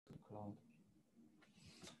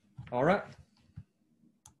All right.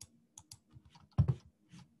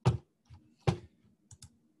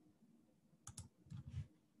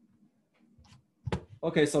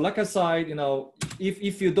 Okay, so like I said, you know,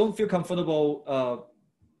 if you don't feel comfortable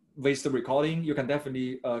with the recording, you can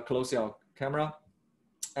definitely close your camera,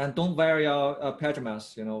 and don't wear your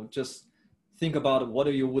pajamas. You know, just think about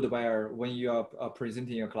what you would wear when you are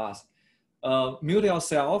presenting your class. Mute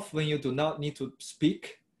yourself when you do not need to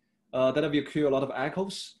speak. That will create a lot of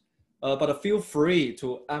echoes. But feel free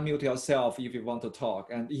to unmute yourself if you want to talk.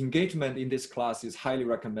 And engagement in this class is highly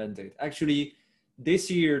recommended. Actually,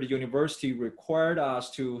 this year, the university required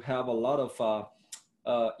us to have a lot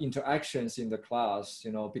of interactions in the class,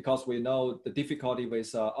 you know, because we know the difficulty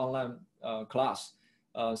with online class.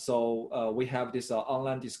 So we have this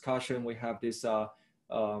online discussion, we have this,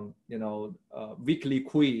 you know, weekly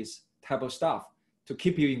quiz type of stuff to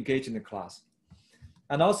keep you engaged in the class.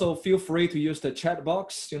 And also feel free to use the chat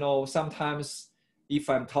box. You know, sometimes if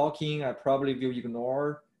I'm talking, I probably will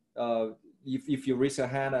ignore. If you raise your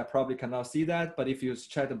hand, I probably cannot see that. But if you use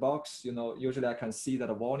chat box, you know, usually I can see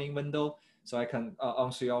that warning window, so I can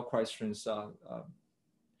answer your questions.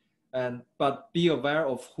 But be aware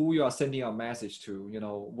of who you are sending a message to. You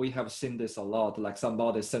know, we have seen this a lot. Like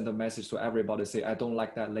somebody sent a message to everybody, say, I don't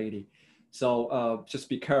like that lady. So just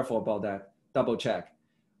be careful about that. Double check.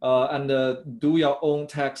 And do your own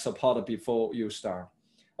tech support before you start.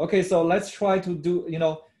 Okay, so let's try to do, you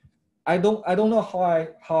know, I don't know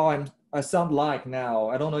how I sound like now.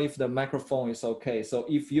 I don't know if the microphone is okay. So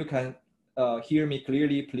if you can hear me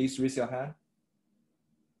clearly, please raise your hand.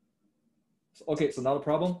 Okay, so not a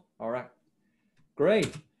problem. All right,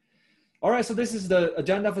 great. All right, so this is the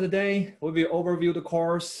agenda for the day. We will overview the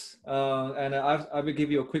course, and I will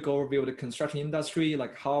give you a quick overview of the construction industry,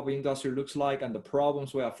 like how the industry looks like and the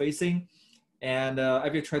problems we are facing. And I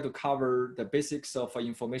will try to cover the basics of an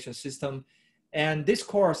information system. And this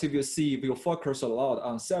course, if you see, will focus a lot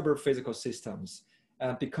on cyber physical systems,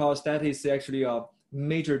 because that is actually a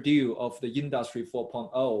major deal of the industry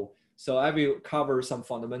 4.0. So I will cover some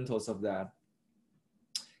fundamentals of that.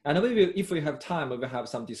 And if we have time, we will have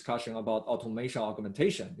some discussion about automation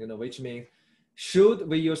augmentation, you know, which means should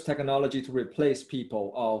we use technology to replace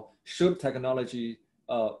people, or should technology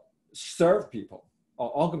serve people or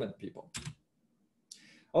augment people?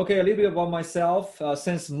 Okay, a little bit about myself.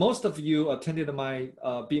 Since most of you attended my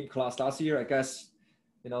BEAM class last year, I guess,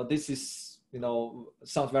 you know, this is, you know,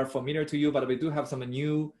 sounds very familiar to you, but we do have some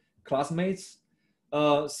new classmates.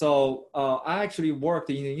 So I actually worked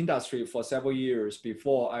in the industry for several years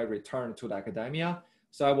before I returned to the academia.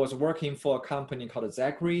 So I was working for a company called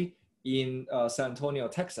Zachary in San Antonio,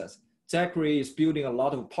 Texas. Zachary is building a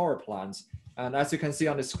lot of power plants. And as you can see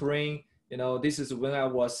on the screen, you know, this is when I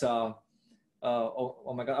was,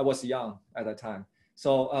 oh my God, I was young at that time.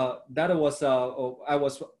 So that was, I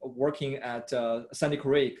was working at Sandy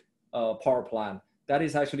Creek power plant. That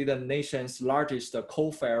is actually the nation's largest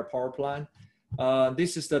coal-fired power plant.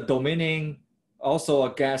 This is the Dominion, also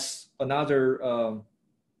a gas, another,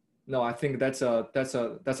 no, I think that's a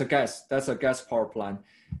gas power plant.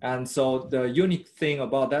 And so the unique thing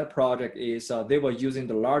about that project is they were using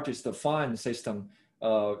the largest fan system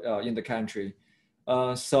in the country.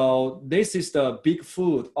 So this is the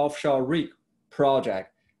Bigfoot offshore rig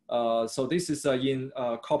project. So this is in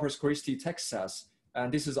Corpus Christi, Texas,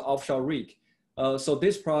 and this is an offshore rig. So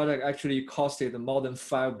this project actually costed more than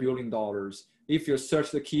 $5 billion. If you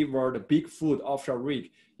search the keyword Bigfoot offshore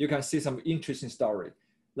rig, you can see some interesting story.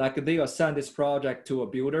 Like they assigned this project to a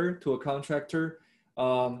builder, to a contractor,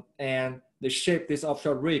 and they ship this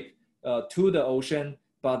offshore rig to the ocean,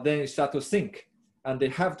 but then it starts to sink. And they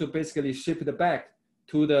have to basically ship it back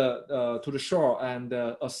to the shore and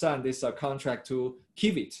assign this contract to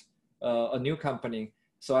Kivit, a new company.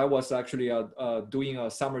 So I was actually doing a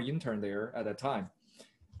summer intern there at the time.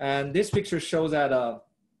 And this picture shows that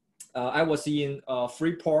I was in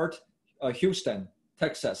Freeport, Houston,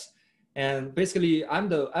 Texas. And basically I'm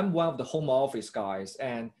one of the home office guys,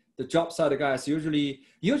 and the job site guys, usually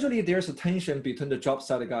there's a tension between the job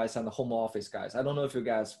site guys and the home office guys. I don't know if you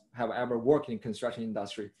guys have ever worked in construction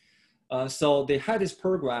industry. So they had this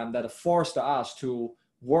program that forced us to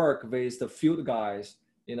work with the field guys,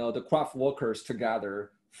 you know, the craft workers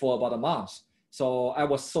together for about a month. So I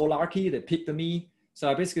was so lucky they picked me. So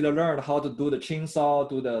I basically learned how to do the chainsaw,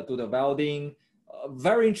 do the welding.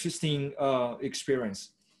 Very interesting experience.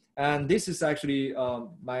 And this is actually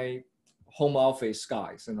my home office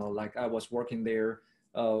guys, you know, like I was working there,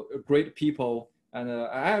 great people. And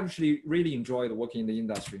I actually really enjoyed working in the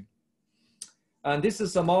industry. And this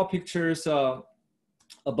is some more pictures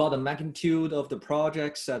about the magnitude of the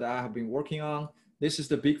projects that I have been working on. This is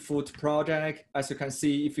the Bigfoot project. As you can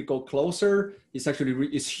see, if you go closer, it's actually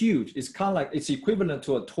it's huge. It's kind of like it's equivalent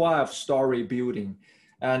to a 12-story building,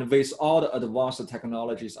 and with all the advanced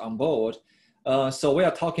technologies on board. So we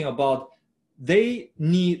are talking about they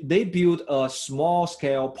build a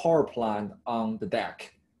small-scale power plant on the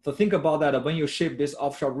deck. So think about that. When you ship this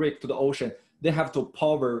offshore rig to the ocean, they have to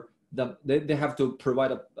power them. They have to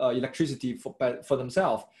provide electricity for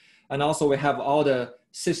themselves. And also we have all the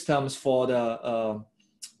systems for the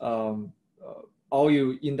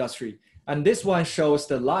oil industry. And this one shows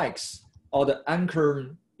the likes or the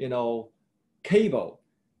anchor, cable.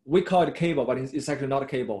 We call it cable, but it's actually not a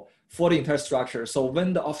cable for the entire structure. So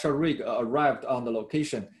when the offshore rig arrived on the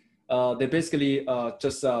location, they basically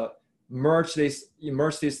just immerse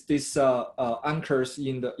these anchors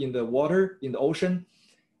in the water, in the ocean,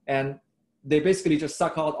 and they basically just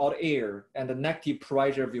suck out all the air, and the negative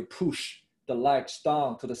pressure will push the legs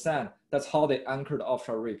down to the sand. That's how they anchor the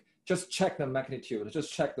offshore rig. Just check the magnitude,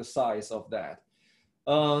 just check the size of that.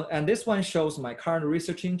 And this one shows my current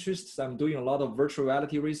research interests. I'm doing a lot of virtual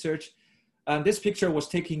reality research. And this picture was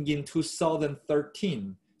taken in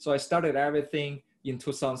 2013. So I started everything in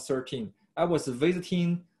 2013. I was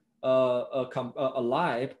visiting a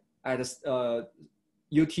lab at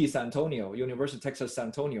UT San Antonio, University of Texas San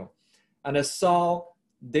Antonio. And I saw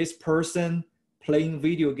this person playing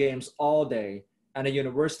video games all day, and the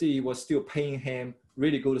university was still paying him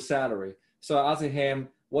really good salary. So I asked him,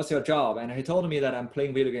 what's your job? And he told me that I'm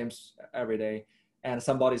playing video games every day and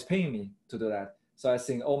somebody's paying me to do that. So I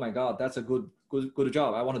think, oh my God, that's a good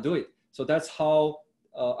job. I want to do it. So that's how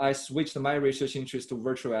I switched my research interest to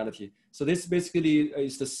virtual reality. So this basically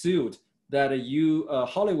is the suit that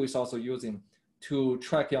Hollywood is also using to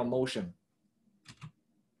track your motion.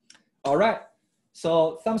 All right,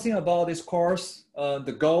 so something about this course,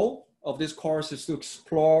 the goal of this course is to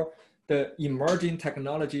explore the emerging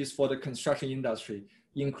technologies for the construction industry,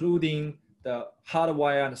 including the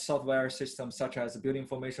hardware and software systems such as building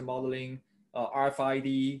information modeling,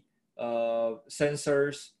 RFID,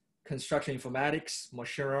 sensors, construction informatics,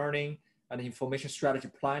 machine learning, and information strategy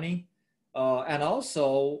planning, and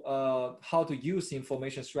also how to use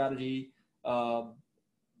information strategy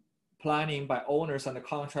planning by owners and the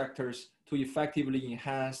contractors to effectively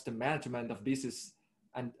enhance the management of business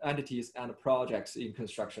and entities and projects in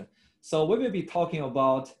construction. So we will be talking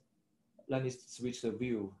about, let me switch the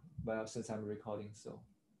view, well, since I'm recording, so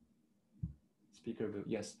speaker view,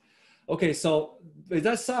 yes. Okay, so with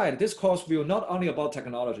that said, this course will not only about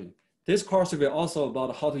technology, this course will also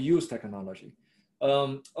about how to use technology.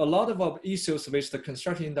 A lot of our issues with the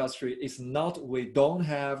construction industry is not we don't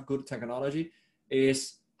have good technology,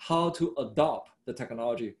 is how to adopt the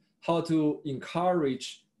technology, how to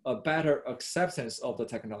encourage a better acceptance of the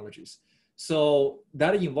technologies. So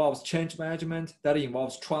that involves change management, that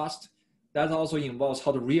involves trust, that also involves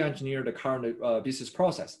how to re-engineer the current business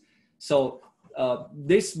process. So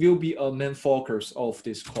this will be a main focus of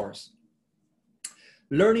this course.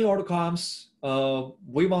 Learning outcomes,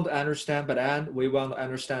 we want to understand, but then we want to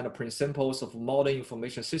understand the principles of modern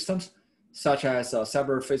information systems, such as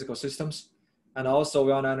several physical systems. And also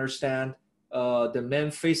we want to understand the main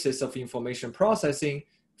phases of information processing,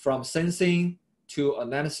 from sensing to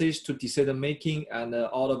analysis to decision-making, and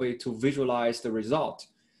all the way to visualize the result.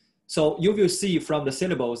 So you will see from the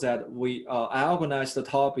syllabus that I organized the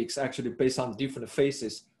topics actually based on different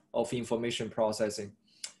phases of information processing.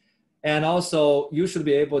 And also you should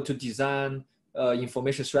be able to design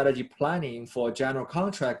information strategy planning for a general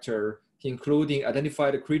contractor, including identify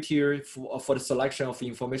the criteria for the selection of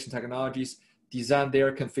information technologies, design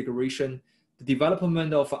their configuration, the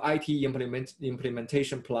development of IT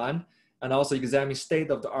implementation plan, and also examine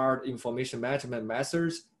state-of-the-art information management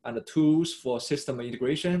methods and the tools for system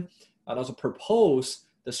integration, and also propose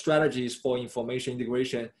the strategies for information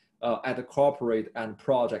integration at the corporate and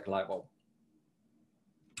project level.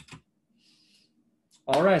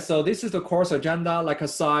 All right, so this is the course agenda. Like I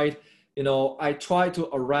said, I try to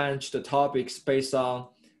arrange the topics based on,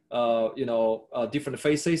 different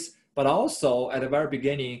phases, but also at the very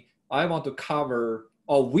beginning, I want to cover,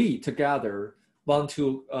 or we together want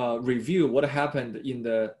to review what happened in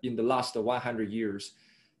the last 100 years.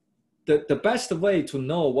 The best way to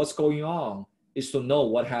know what's going on is to know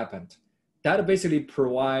what happened. That basically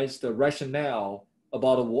provides the rationale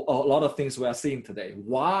about a lot of things we are seeing today,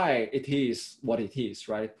 why it is what it is,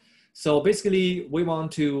 right? So basically, we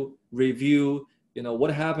want to review,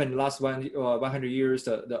 what happened in the last 100 years,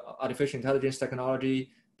 the artificial intelligence technology,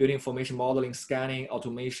 building information modeling, scanning,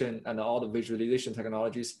 automation, and all the visualization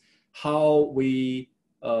technologies, how we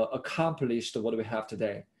accomplished what we have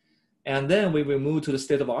today. And then we will move to the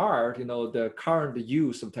state of art, the current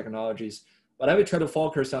use of technologies. But I will try to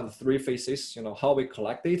focus on the three phases, how we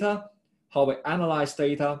collect data, how we analyze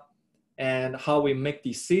data, and how we make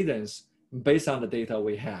decisions based on the data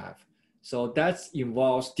we have. So that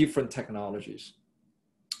involves different technologies.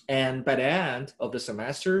 And by the end of the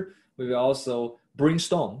semester, we will also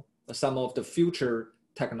brainstorm some of the future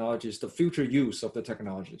technologies, the future use of the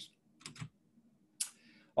technologies.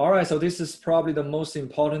 All right, so this is probably the most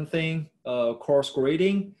important thing, course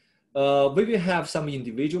grading. We will have some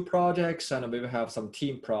individual projects and we will have some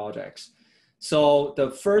team projects. So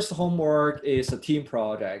the first homework is a team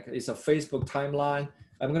project. It's a Facebook timeline.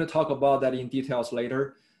 I'm going to talk about that in details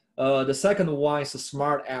later. The second one is a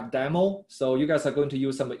smart app demo. So you guys are going to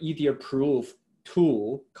use some easy-proof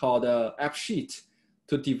tool called AppSheet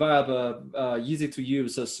to develop a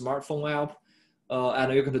easy-to-use smartphone app.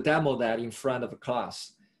 And you're going to demo that in front of a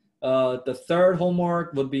class. The third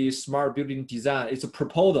homework would be smart building design. It's a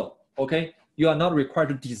proposal, okay? You are not required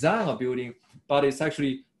to design a building, but it's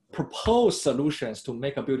actually propose solutions to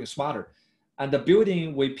make a building smarter. And the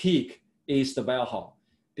building we pick is the warehouse,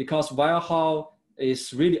 because warehouse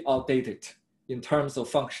is really outdated in terms of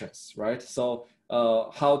functions, right? So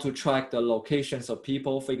how to track the locations of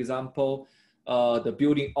people, for example, the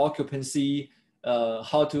building occupancy,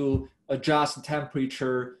 how to adjust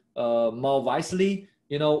temperature more wisely.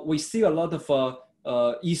 We see a lot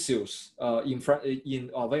of issues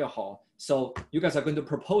in our warehouse. So you guys are going to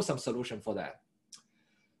propose some solution for that.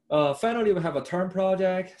 Finally, we have a term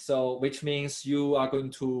project, so which means you are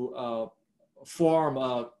going to form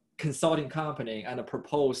a consulting company and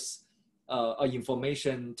propose an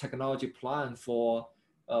information technology plan for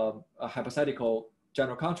a hypothetical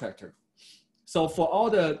general contractor. So for all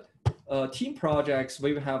the team projects,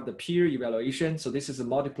 we will have the peer evaluation. So this is a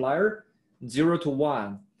multiplier, 0 to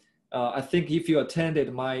 1. I think if you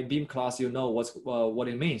attended my BEAM class, you know what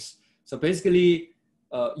it means. So basically,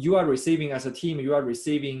 you are receiving as a team, you are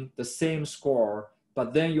receiving the same score,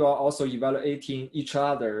 but then you are also evaluating each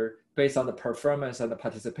other based on the performance and the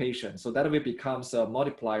participation. So that will becomes a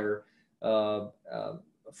multiplier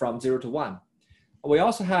from 0 to 1. We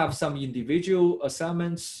also have some individual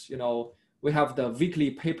assignments. We have the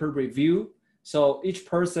weekly paper review. So each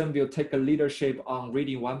person will take a leadership on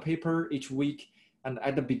reading one paper each week. And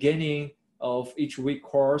at the beginning of each week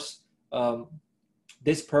course,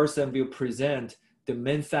 this person will present the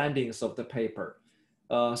main findings of the paper.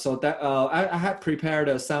 So that I have prepared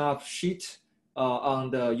a sign-up sheet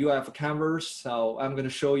on the UF Canvas. So I'm going to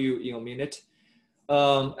show you in a minute.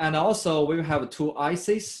 And also we will have 2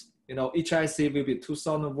 essays. Each essay will be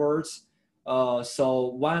 2,000 words.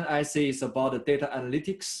 So one essay is about the data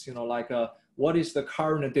analytics, what is the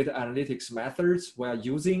current data analytics methods we are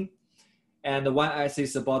using. And one essay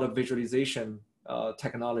is about the visualization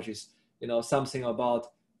technologies, something about,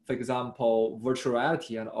 for example, virtual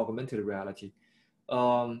reality and augmented reality.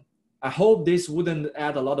 I hope this wouldn't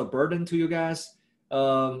add a lot of burden to you guys.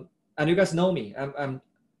 And you guys know me, I'm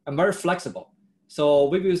very flexible. So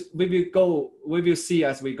we will see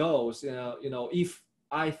as we go. If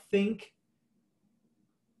I think,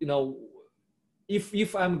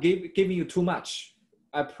 if I'm giving you too much,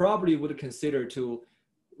 I probably would consider to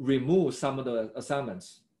remove some of the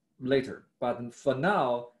assignments later. But for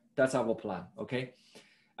now, that's our plan, okay?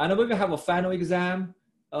 And we will have a final exam.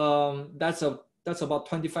 That's about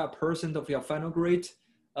 25% of your final grade.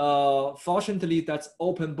 Fortunately, that's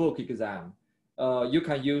open book exam. You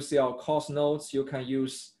can use your course notes, you can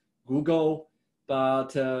use Google, but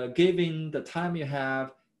given the time you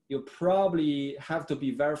have, you probably have to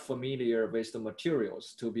be very familiar with the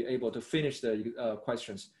materials to be able to finish the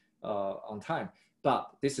questions on time.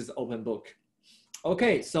 But this is open book.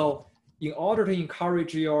 Okay, so in order to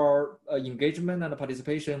encourage your engagement and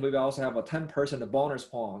participation, we will also have a 10% bonus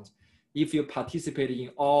point if you participate in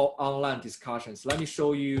all online discussions. Let me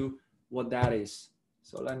show you what that is.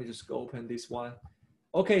 So let me just go open this one.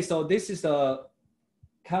 Okay, so this is the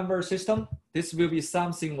Canvas system. This will be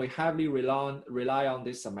something we heavily rely on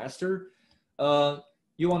this semester.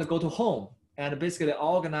 You want to go to home and basically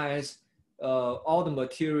organize all the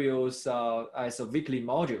materials as a weekly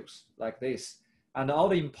modules like this. And all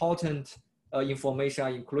the important information are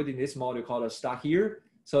included in this module called Start Here.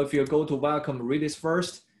 So if you go to Welcome, read this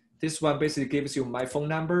first. This one basically gives you my phone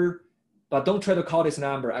number, but don't try to call this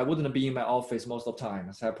number. I wouldn't be in my office most of the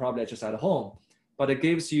time, so I probably just at home. But it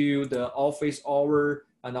gives you the office hour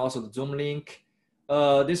and also the Zoom link.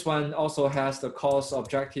 This one also has the course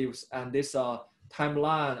objectives and this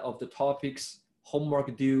timeline of the topics,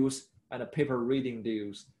 homework dues, and the paper reading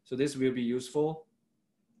dues. So this will be useful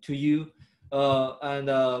to you. and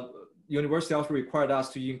university also required us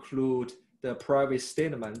to include the private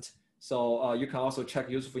statement. So you can also check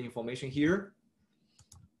useful information here.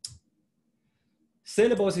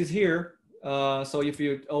 Syllabus is here. So if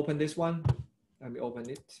you open this one, let me open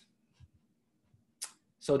it.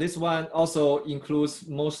 So this one also includes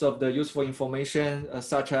most of the useful information,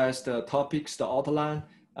 such as the topics, the outline,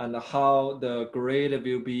 and how the grade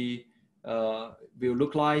will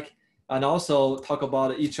look like, and also talk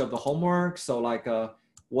about each of the homework. So like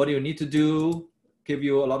what do you need to do, give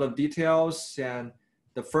you a lot of details. And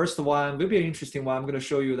the first one will be an interesting one. I'm going to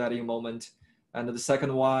show you that in a moment. And the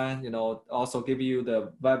second one, also give you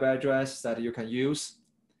the web address that you can use,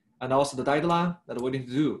 and also the deadline that we need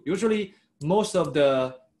to do. Usually, most of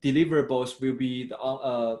the deliverables will be the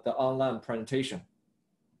online presentation.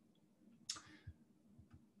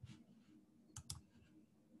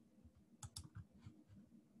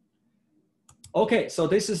 Okay, so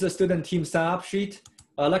this is the student team setup sheet.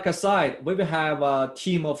 Like I said, we will have a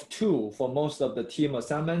team of 2 for most of the team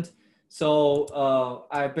assignment. So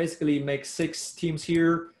I basically make 6 teams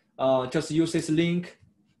here. Just use this link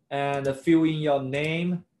and fill in your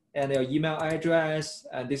name and your email address,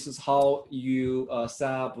 and this is how you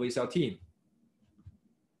set up with your team.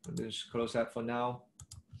 Just close that for now.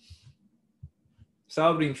 So I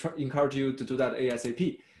would encourage you to do that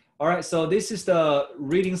ASAP. All right, so this is the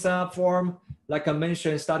reading setup form. Like I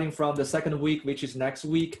mentioned, starting from the 2nd week, which is next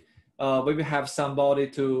week, we will have somebody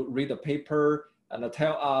to read the paper and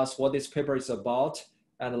tell us what this paper is about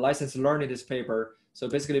and license learning this paper. So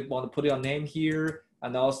basically, want to put your name here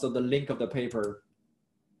and also the link of the paper.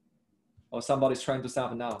 Or somebody's trying to set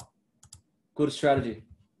up now. Good strategy.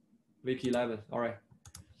 Week 11. All right.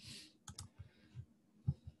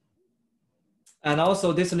 And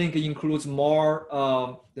also this link includes more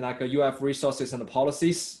like UF resources and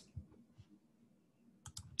policies.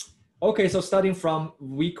 Okay, so starting from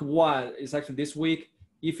week 1, it's actually this week.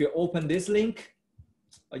 If you open this link,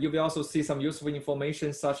 you will also see some useful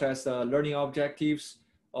information such as learning objectives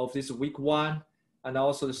of this week 1, and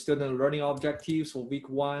also the student learning objectives for week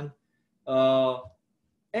 1. I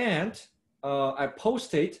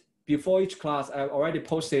posted before each class, I already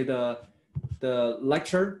posted the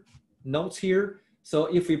lecture notes here. So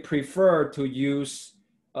if you prefer to use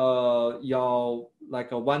your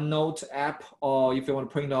like a OneNote app, or if you want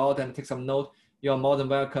to print it out and take some note, you're more than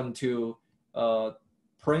welcome to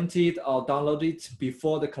print it or download it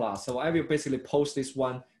before the class. So I will basically post this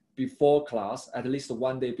one before class, at least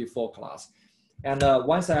 1 day before class. And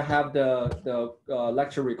once I have the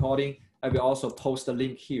lecture recording, I will also post the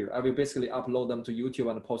link here. I will basically upload them to YouTube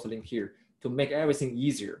and post the link here to make everything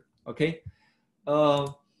easier, okay?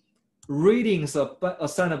 Readings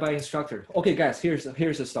assigned by instructor. Okay, guys, here's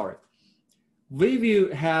the story. We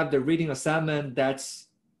will have the reading assignment that's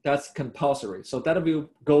compulsory. So that will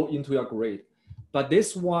go into your grade. But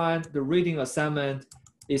this one, the reading assignment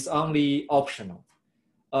is only optional.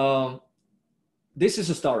 This is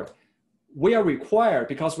the story. We are required,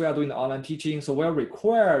 because we are doing the online teaching, so we're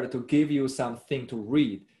required to give you something to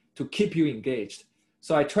read to keep you engaged.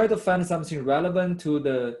 So I try to find something relevant to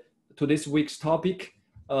this week's topic.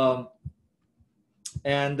 So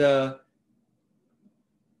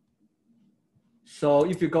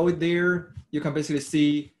if you go there, you can basically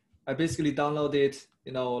see, I basically downloaded,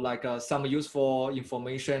 like some useful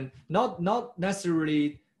information, not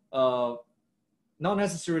necessarily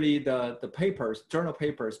the papers, journal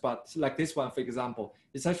papers, but like this one, for example,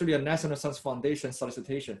 it's actually a National Science Foundation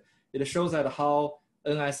solicitation. It shows that how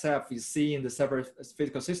NSF is seeing the cyber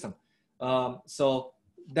physical system. So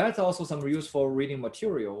that's also some useful reading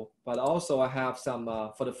material, but also I have some,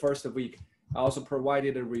 for the first week, I also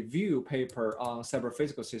provided a review paper on cyber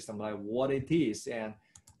physical system, like what it is and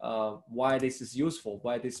why this is useful,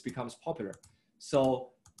 why this becomes popular. So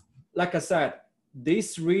like I said,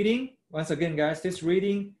 this reading, once again, guys, this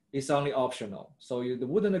reading is only optional. So you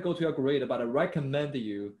wouldn't go to your grade, but I recommend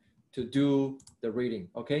you to do the reading,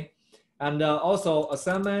 okay? And also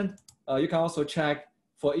assignment, you can also check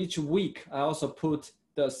for each week. I also put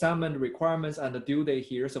the assignment requirements and the due date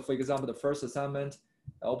here. So for example, the first assignment,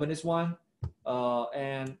 I open this one,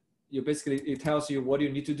 and you basically, it tells you what you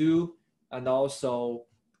need to do, and also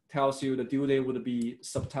tells you the due date would be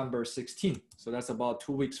September 16th. So that's about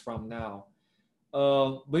 2 weeks from now.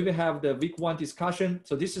 We will have the week 1 discussion.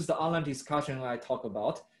 So this is the online discussion I talk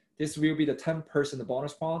about. This will be the 10%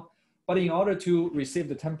 bonus point. But in order to receive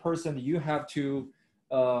the 10%, you have to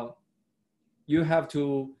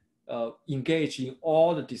engage in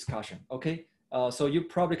all the discussion, okay? So you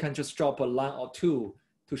probably can just drop a line or 2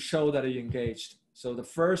 to show that you engaged. So the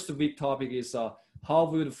first week topic is how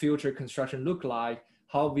will the future construction look like?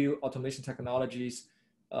 how will automation technologies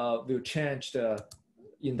will change the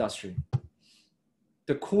industry.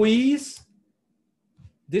 The quiz,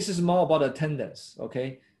 this is more about attendance,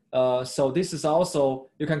 okay? So this is also,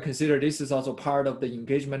 you can consider this is also part of the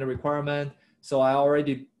engagement requirement. So I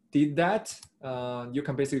already did that. You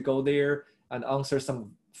can basically go there and answer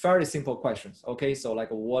some fairly simple questions, okay? So like,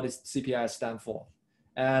 what does CPI stand for?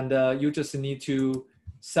 And you just need to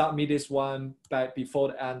submit this one before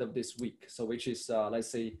the end of this week. So which is, let's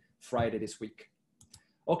say, Friday this week.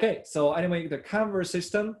 Okay, so anyway, the Canvas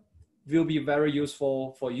system will be very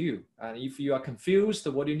useful for you. And if you are confused,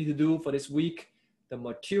 what you need to do for this week, the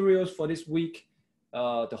materials for this week,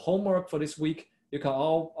 the homework for this week, you can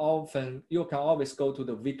always go to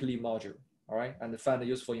the weekly module, all right, and find the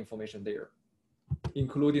useful information there,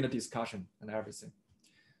 including the discussion and everything.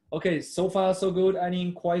 Okay, so far so good.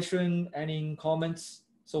 Any question, any comments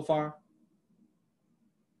so far?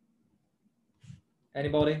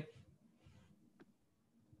 Anybody?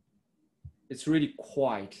 It's really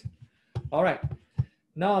quiet. All right,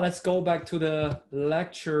 now let's go back to the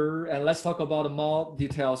lecture and let's talk about more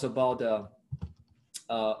details about the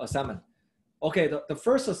assignment. Okay, the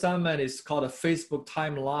first assignment is called a Facebook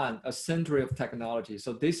Timeline, a Century of Technology.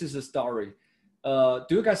 So this is a story. Do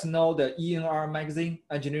you guys know the ENR magazine,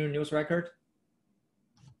 Engineering News Record?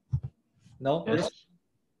 No? Yes.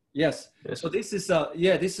 Yes. So this is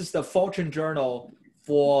this is the Fortune journal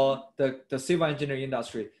for the civil engineering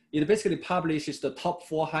industry. It basically publishes the top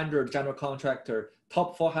 400 general contractor,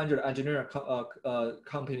 top 400 engineering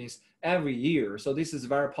companies every year. So this is a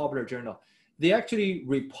very popular journal. They actually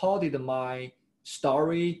reported my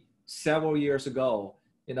story several years ago.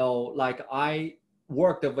 You know, like I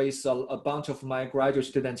worked with a bunch of my graduate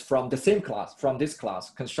students from the same class, from this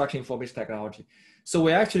class, Construction Information Technology. So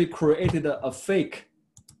we actually created a fake,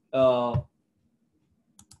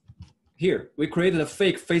 we created a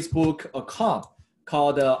fake Facebook account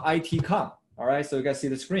called IT Con, all right? So you can see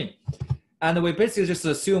the screen. And we basically just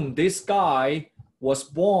assume this guy was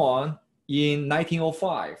born in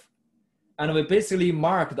 1905. And we basically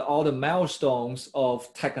marked all the milestones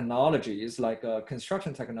of technologies, like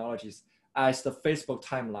construction technologies, as the Facebook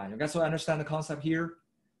timeline. You guys will understand the concept here?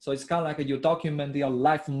 So it's kind of like you document your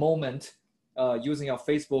life moment using your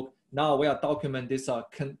Facebook. Now we are documenting this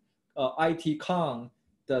IT Con,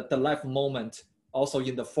 the life moment, also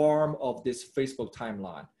in the form of this Facebook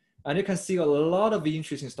timeline. And you can see a lot of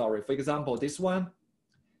interesting story. For example, this one,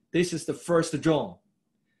 this is the first drone,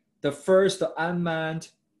 the first unmanned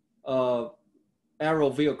aero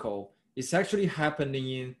vehicle. Is actually happening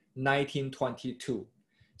in 1922.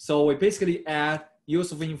 So we basically add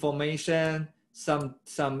useful information, some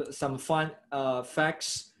fun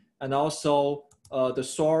facts, and also the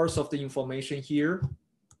source of the information here.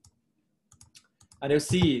 And you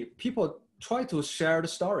see people try to share the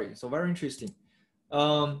story. So very interesting.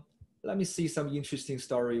 Let me see some interesting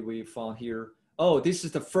story we found here. Oh, this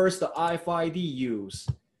is the first RFID use.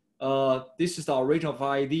 This is the original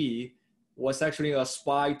RFID, was actually a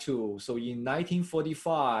spy tool. So in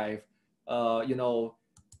 1945, you know,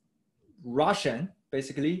 Russian,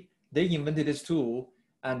 basically, they invented this tool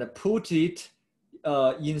and put it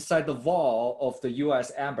inside the wall of the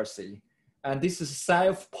US embassy. And this is a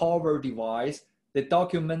self-powered device. They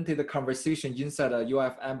documented the conversation inside the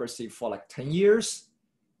US embassy for like 10 years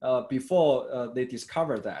before they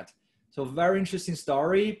discovered that. So very interesting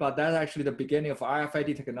story, but that's actually the beginning of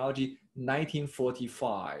RFID technology,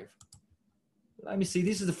 1945. Let me see,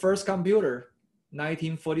 this is the first computer,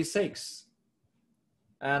 1946.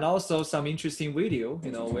 And also some interesting video,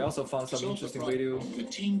 you know, we also found some interesting video. The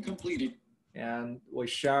team completed. And we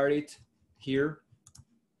shared it here.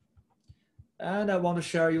 And I want to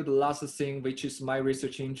share you the last thing, which is my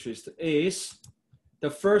research interest, is the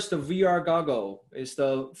first VR goggle. It's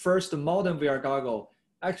the first modern VR goggle.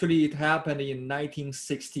 Actually, it happened in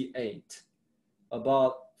 1968,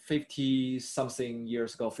 about 50 something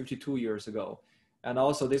years ago, 52 years ago. And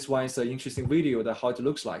also this one is an interesting video that how it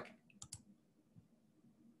looks like.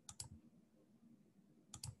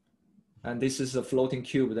 And this is a floating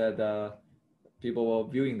cube that people were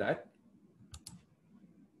viewing that.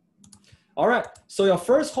 All right, so your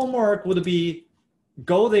first homework would be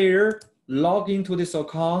go there, log into this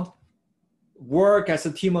account, work as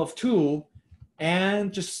a team of two,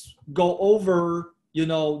 and just go over, you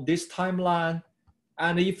know, this timeline.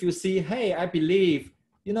 And if you see, hey, I believe,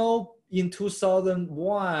 you know, in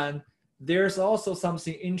 2001, there's also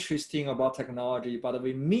something interesting about technology, but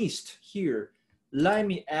we missed here. Let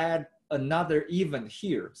me add another event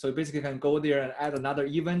here. So you basically can go there and add another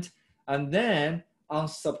event. And then on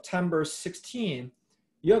September 16,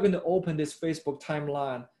 you're going to open this Facebook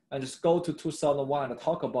timeline and just go to 2001 and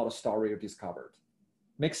talk about a story you discovered.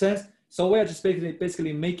 Make sense? So we're just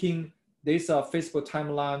basically making this Facebook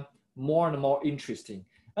timeline more and more interesting.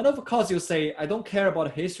 And of course, you say, I don't care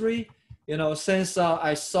about history. You know, since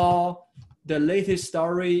I saw the latest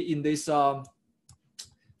story in this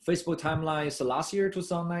Facebook timeline is last year,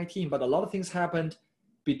 2019, but a lot of things happened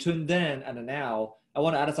between then and now. I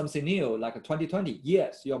want to add something new, like 2020.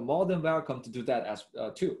 Yes, you're more than welcome to do that as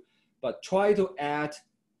too. But try to add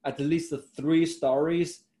at least 3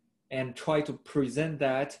 stories and try to present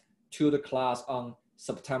that to the class on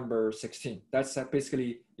September 16th. That's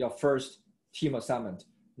basically your first team assignment.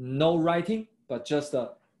 No writing, but just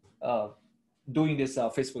doing this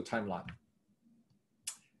Facebook timeline.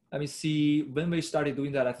 Let me see, when we started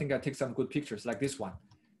doing that, I think I take some good pictures like this one.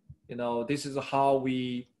 You know, this is how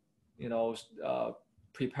we, you know,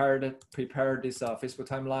 prepared this Facebook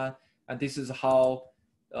timeline. And this is how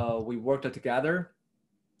we worked together.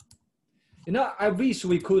 You know, I wish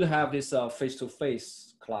we could have this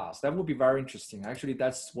face-to-face class. That would be very interesting. Actually,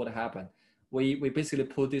 that's what happened. We basically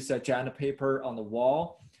put this giant paper on the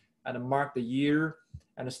wall and marked the year.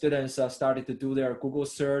 And the students started to do their Google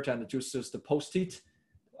search and just post it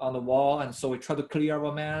on the wall. And so we tried to clear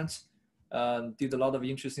our minds, did a lot of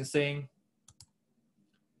interesting things.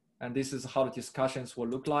 And this is how the discussions will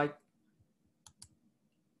look like.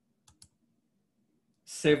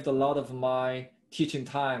 Saved a lot of my teaching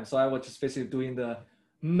time. So I was just basically doing the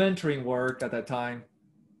mentoring work at that time.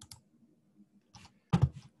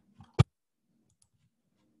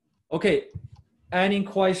 Okay, any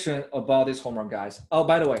question about this homework, guys? Oh,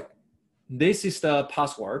 by the way, this is the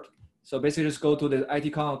password. So basically just go to the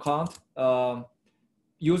Adv Con account.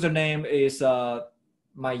 Username is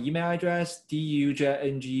my email address,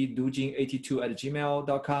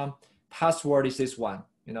 dujng82@gmail.com. Password is this one.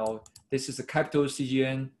 You know, this is a capital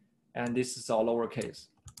CGN and this is all lowercase.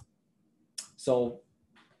 So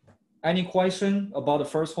any question about the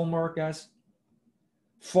first homework, guys?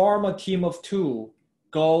 Form a team of 2.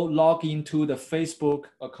 Go log into the Facebook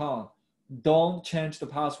account. Don't change the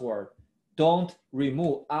password. Don't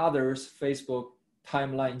remove others' Facebook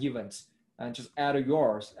timeline events and just add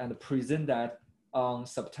yours and present that on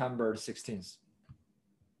September 16th.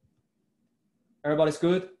 Everybody's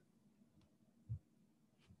good?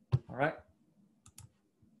 All right.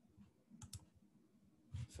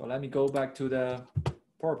 So let me go back to the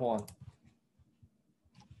PowerPoint.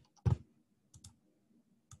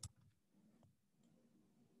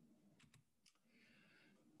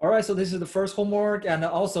 All right, so this is the first homework, and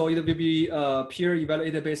also it will be peer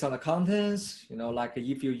evaluated based on the contents, you know, like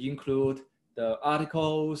if you include the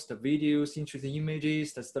articles, the videos, interesting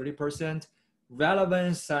images, that's 30%.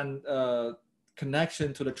 Relevance and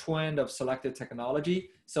connection to the trend of selected technology.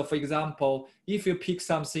 So for example, if you pick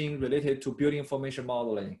something related to building information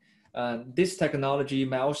modeling, this technology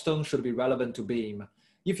milestone should be relevant to BEAM.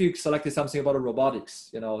 If you selected something about robotics,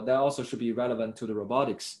 you know, that also should be relevant to the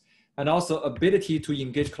robotics. And also ability to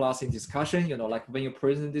engage class in discussion, you know, like when you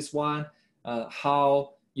present this one,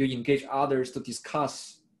 how you engage others to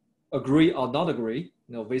discuss, agree or not agree,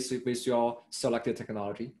 you know, with your selected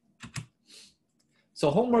technology.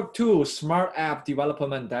 So homework 2, smart app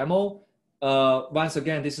development demo. Once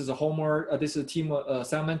again, this is a homework, this is a team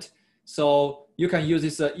assignment. So you can use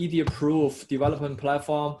this ED-approved development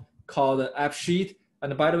platform called AppSheet.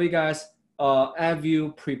 And by the way, guys, I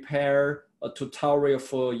will prepare a tutorial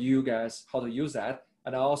for you guys how to use that.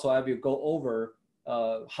 And also I will go over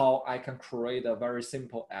how I can create a very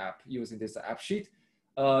simple app using this AppSheet.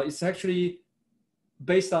 It's actually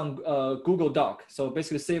based on Google Doc. So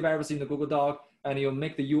basically save everything in the Google Doc and you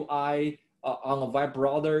make the UI on a web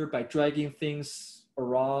browser by dragging things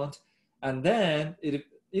around. And then it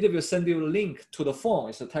will send you a link to the phone.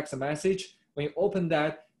 It's a text message. When you open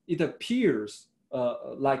that, it appears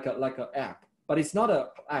like an app. But it's not an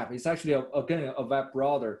app. It's actually, again, a web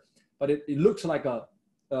browser. But it looks like a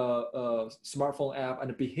smartphone app and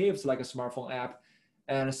it behaves like a smartphone app.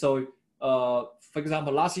 And so, for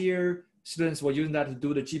example, last year, students were using that to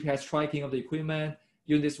do the GPS tracking of the equipment,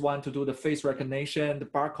 using this one to do the face recognition, the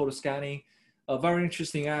barcode scanning, very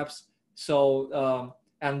interesting apps. So,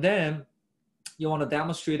 and then you want to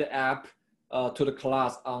demonstrate the app to the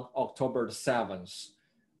class on October 7th.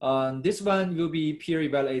 This one will be peer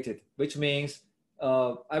evaluated, which means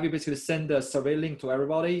I will basically send a survey link to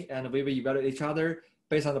everybody and we will evaluate each other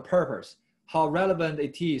based on the purpose, how relevant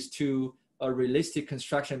it is to a realistic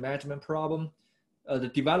construction management problem, the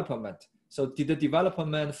development. So did the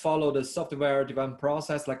development follow the software development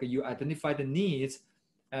process, like you identify the needs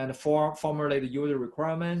and formulate the user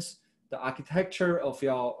requirements, the architecture of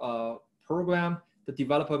your program, the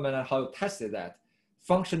development and how you tested that.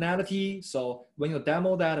 Functionality, so when you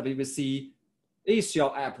demo that, we will see, is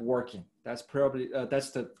your app working? That's probably,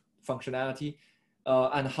 that's the functionality,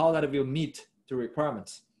 and how that will meet the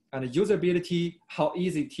requirements. And usability, how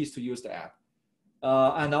easy it is to use the app.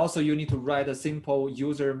 And also you need to write a simple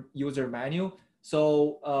user manual.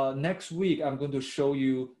 So next week, I'm going to show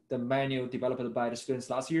you the manual developed by the students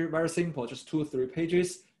last year. Very simple, just 2 or 3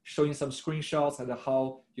 pages, showing some screenshots and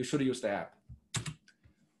how you should use the app.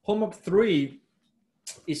 Homework 3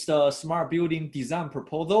 is the smart building design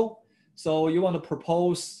proposal. So you want to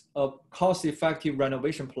propose a cost-effective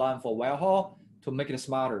renovation plan for Well Hall to make it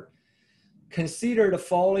smarter. Consider the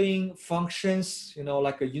following functions,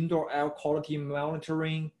 like a indoor air quality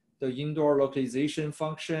monitoring, the indoor localization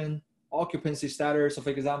function, occupancy status. So for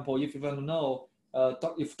example, if you want to know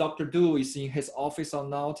if Dr. Du is in his office or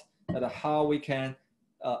not, and how we can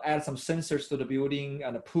add some sensors to the building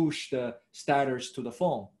and push the status to the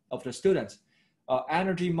phone of the students.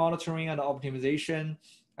 Energy monitoring and optimization,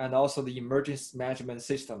 and also the emergency management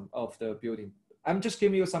system of the building. I'm just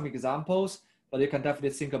giving you some examples, but you can definitely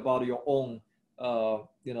think about your own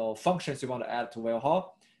functions you want to add to Well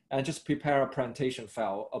Hall, and just prepare a presentation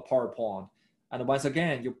file, a PowerPoint. And once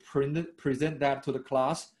again, you present that to the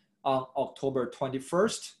class on October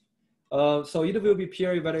 21st. So it will be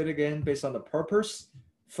peer evaluated again based on the purpose,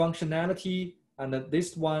 functionality, and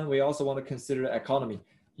this one we also want to consider economy.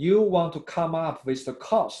 You want to come up with the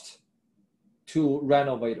cost to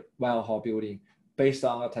renovate Well Hall building based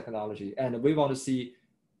on a technology. And we want to see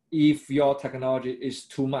if your technology is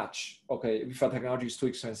too much, okay, if your technology is too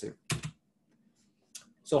expensive.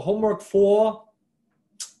 So homework 4,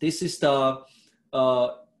 this is the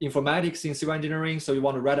informatics in civil engineering. So you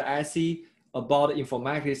want to write an essay about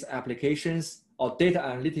informatics applications or data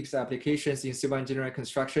analytics applications in civil engineering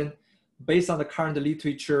construction based on the current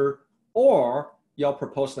literature or your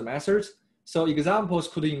proposed methods. So examples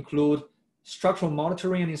could include structural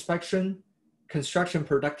monitoring and inspection, construction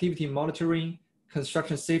productivity monitoring,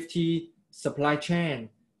 construction safety, supply chain,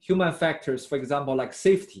 human factors, for example, like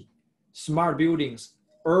safety, smart buildings,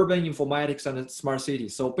 urban informatics, and smart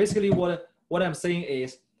cities. So basically what I'm saying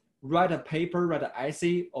is write a paper, write an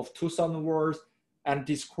essay of 2,000 words and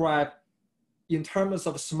describe in terms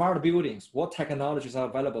of smart buildings, what technologies are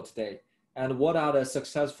available today and what are the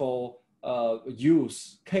successful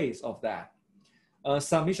use case of that.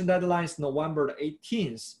 Submission deadline is November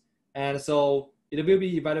 18th. And so it will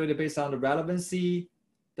be evaluated based on the relevancy,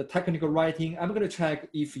 the technical writing. I'm going to check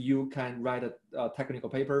if you can write a technical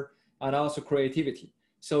paper, and also creativity.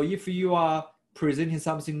 So if you are presenting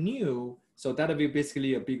something new, so that will be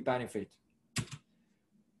basically a big benefit.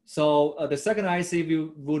 So the second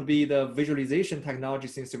IC would be the visualization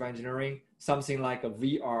technologies in civil engineering, something like a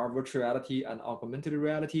VR, virtual reality, and augmented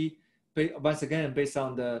reality. Once again, based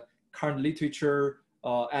on the current literature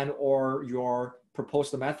and or your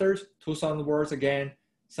proposed methods, 2,000 words again.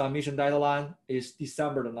 Submission deadline is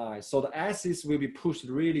December 9th. So the essays will be pushed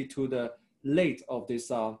really to the late of this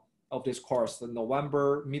course, the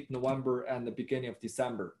November, mid-November, and the beginning of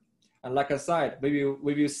December. And like I said, we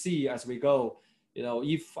will see as we go.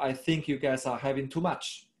 If I think you guys are having too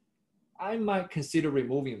much, I might consider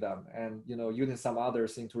removing them and using some other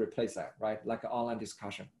thing to replace that, right? Like an online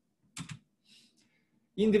discussion.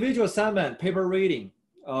 Individual assignment, paper reading.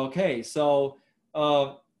 Okay, so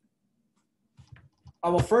our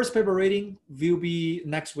first paper reading will be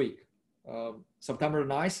next week, September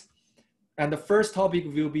 9th. And the first topic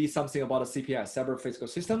will be something about a CPS, cyber physical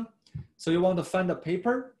system. So you want to find a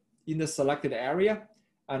paper in the selected area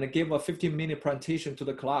and give a 15-minute presentation to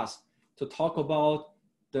the class to talk about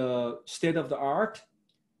the state of the art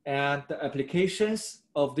and the applications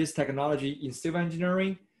of this technology in civil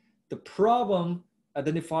engineering, the problem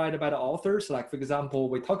identified by the authors. Like, for example,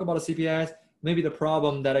 we talk about the CPS, maybe the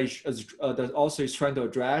problem that that also is trying to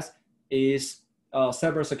address is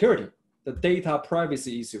cybersecurity, the data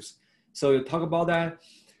privacy issues. So you talk about that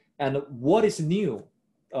and what is new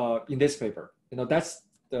in this paper. That's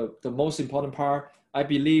the most important part. I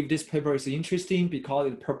believe this paper is interesting because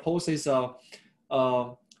it proposes a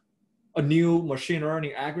new machine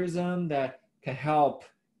learning algorithm that can help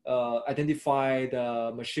identify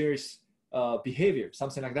the machine's behavior,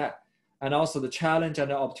 something like that. And also the challenge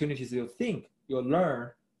and the opportunities you'll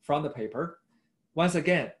learn from the paper. Once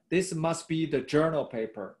again, this must be the journal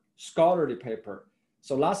paper, scholarly paper.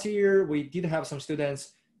 So last year, we did have some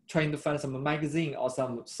students trying to find some magazine or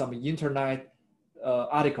some internet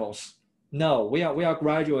articles. No, we are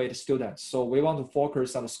graduate students, so we want to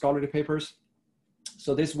focus on the scholarly papers.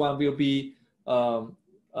 So this one will be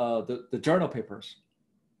the journal papers.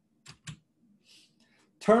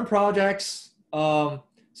 Term projects.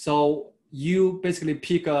 So you basically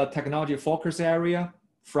pick a technology focus area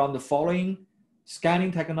from the following: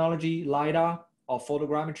 scanning technology, LiDAR or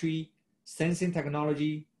photogrammetry, sensing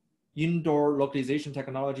technology, indoor localization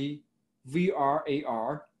technology, VR,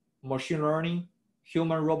 AR, machine learning,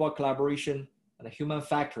 human-robot collaboration, and human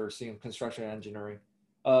factors in construction engineering,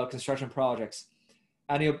 construction projects.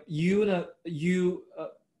 And if you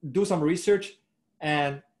do some research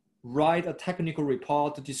and write a technical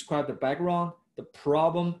report to describe the background, the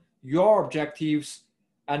problem, your objectives,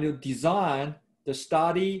 and you design the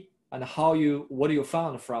study and what you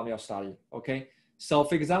found from your study, okay? So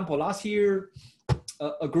for example, last year,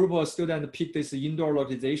 a group of students picked this indoor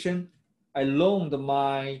localization. I loaned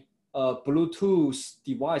my Bluetooth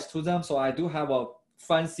device to them. So I do have a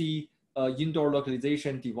fancy indoor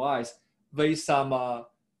localization device with some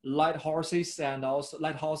lighthouses and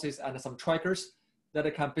some trackers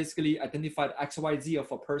that can basically identify the XYZ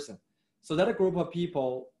of a person. So that a group of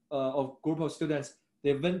people, group of students,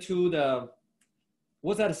 they went to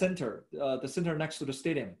what's that center? The center next to the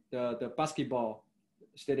stadium, the basketball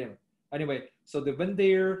stadium. Anyway, so they went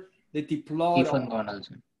there, they deployed.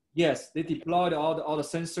 Yes, they deployed all the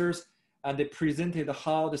sensors and they presented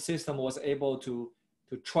how the system was able to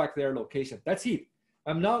track their location. That's it.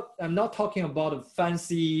 I'm not talking about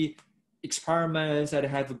fancy experiments that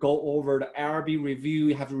have to go over the IRB review,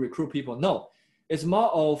 you have to recruit people. No, it's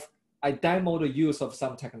more of I demo the use of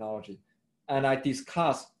some technology and I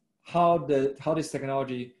discuss how this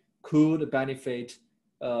technology could benefit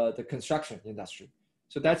the construction industry.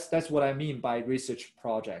 So that's what I mean by research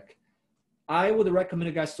project. I would recommend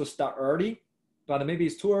you guys to start early, but maybe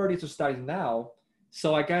it's too early to start now.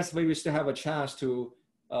 So I guess we will still have a chance to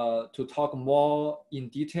talk more in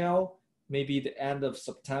detail, maybe the end of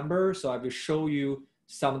September. So I will show you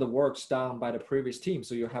some of the works done by the previous team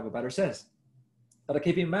so you have a better sense. But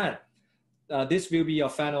keep in mind, this will be a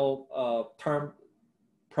final term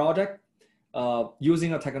project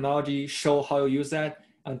using a technology, show how you use that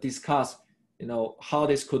and discuss how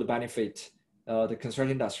this could benefit the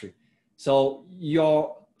construction industry. So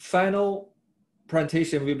your final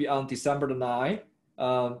presentation will be on December the 9th.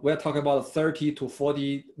 We're talking about 30 to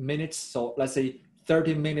 40 minutes. So let's say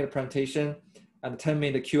 30-minute presentation and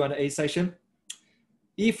 10-minute Q&A session.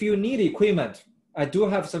 If you need equipment, I do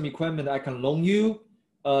have some equipment I can loan you.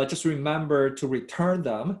 Just remember to return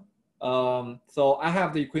them. So I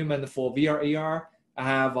have the equipment for VR, AR. I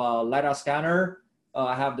have a LiDAR scanner.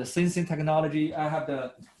 I have the sensing technology. I have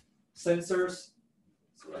the sensors.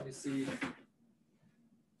 So let me see.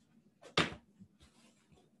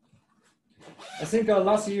 I think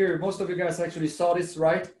last year, most of you guys actually saw this,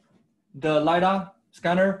 right? The LiDAR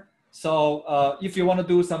scanner. So if you want to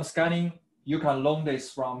do some scanning, you can loan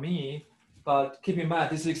this from me, but keep in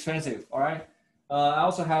mind, this is expensive, all right? I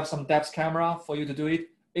also have some depth camera for you to do it.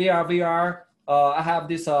 AR, VR, I have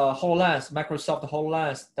this HoloLens, Microsoft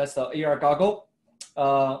HoloLens, that's the AR goggle.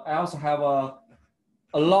 I also have a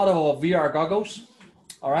lot of VR goggles,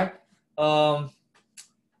 all right?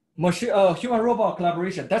 Human-robot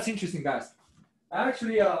collaboration, that's interesting, guys.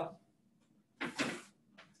 Actually,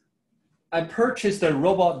 I purchased a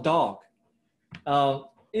robot dog.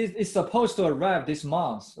 It's supposed to arrive this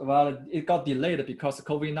month, but it got delayed because of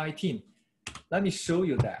COVID-19. Let me show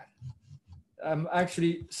you that. I'm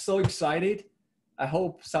actually so excited. I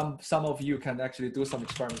hope some of you can actually do some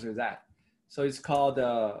experiments with that. So it's called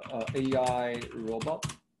AI robot,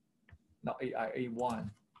 not AI A1.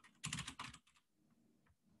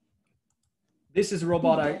 This is a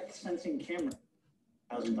robot sensing camera,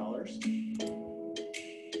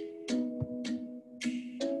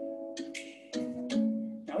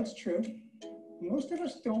 $1,000. Now it's true. Most of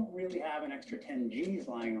us don't really have an extra 10 G's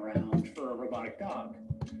lying around for a robotic dog.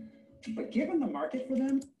 But given the market for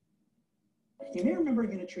them, you may remember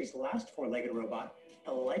Unitree's last four-legged robot,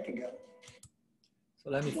 a Leica. So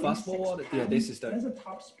let me fast forward. Yeah, this is the. It has a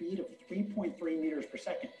top speed of 3.3 meters per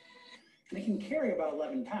second, and it can carry about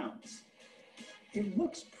 11 pounds. It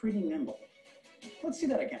looks pretty nimble. Let's see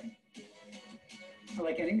that again.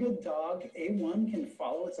 Like any good dog, A1 can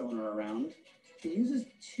follow its owner around. It uses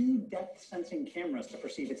 2 depth sensing cameras to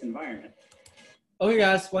perceive its environment. Okay,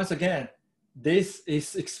 guys, once again, this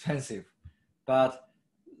is expensive, but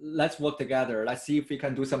let's work together. Let's see if we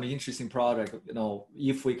can do some interesting project,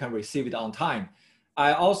 if we can receive it on time.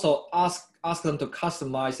 I also ask them to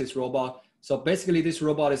customize this robot. So basically this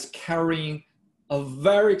robot is carrying a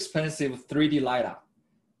very expensive 3D LiDAR.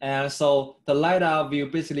 And so the LiDAR will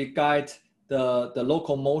basically guide the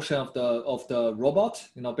local motion of the robot.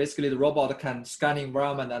 Basically the robot can scan the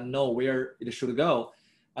environment and know where it should go,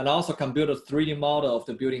 and also can build a 3D model of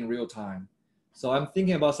the building in real time. So I'm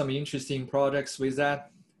thinking about some interesting projects with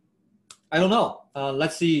that. I don't know.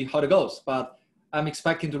 Let's see how it goes. But I'm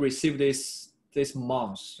expecting to receive this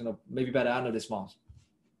month, maybe by the end of this month.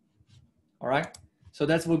 All right. So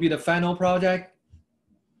that will be the final project.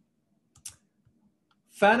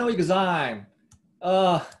 Final exam.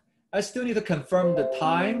 I still need to confirm the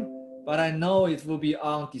time, but I know it will be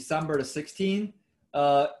on December the 16th.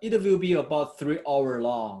 It will be about 3 hours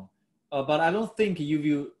long. But I don't think you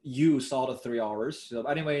will use all the 3 hours. So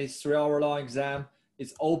anyway, it's 3 hour long exam.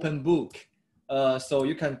 It's open book. So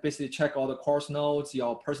you can basically check all the course notes,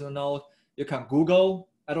 your personal note. You can Google,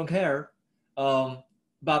 I don't care.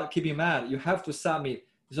 But keep in mind, you have to submit.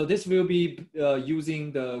 So this will be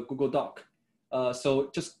using the Google Doc. So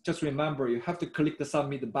just remember, you have to click the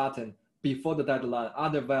submit button before the deadline.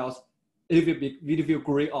 Otherwise, if you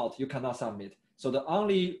grey out, you cannot submit. So the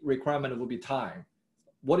only requirement will be time.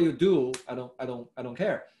 What do you do? I don't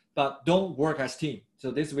care. But don't work as team.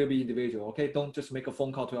 So this will be individual. Okay, don't just make a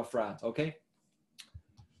phone call to your friend. Okay.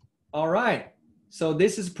 All right. So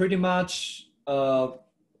this is pretty much all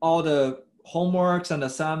the homeworks and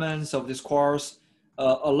assignments of this course.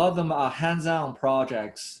 A lot of them are hands-on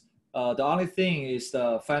projects. The only thing is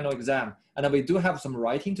the final exam. And then we do have some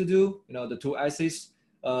writing to do, the 2 essays,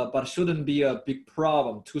 but shouldn't be a big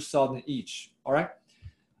problem, 2,000 each, all right?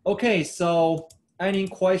 Okay, so any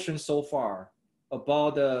questions so far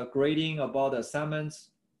about the grading, about the assignments?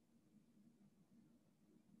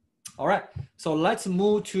 All right, so let's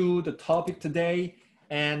move to the topic today,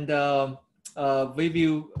 and we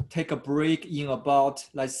will take a break in about,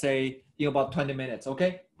 let's say, in about 20 minutes,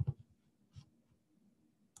 okay?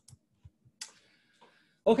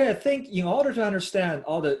 Okay, I think in order to understand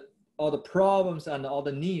all the problems and all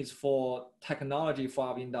the needs for technology for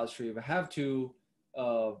our industry, we have to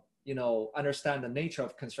understand the nature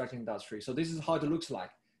of construction industry. So this is how it looks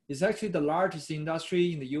like. It's actually the largest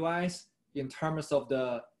industry in the US in terms of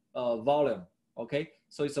the volume. Okay,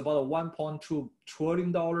 so it's about a $1.2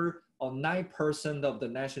 trillion or 9% of the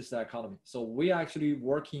national economy. So we are actually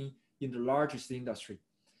working in the largest industry.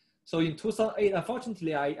 So in 2008,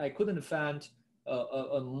 unfortunately, I couldn't find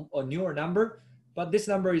a newer number, but this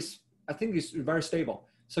number I think is very stable.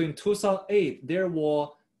 So in 2008, there were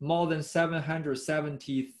more than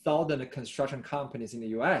 770,000 construction companies in the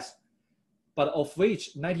US, but of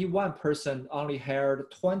which 91% only hired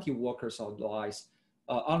 20 workers or less.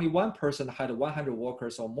 Only 1% had 100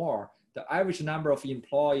 workers or more. The average number of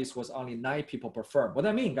employees was only 9 people per firm. What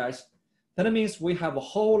that mean, guys? That means we have a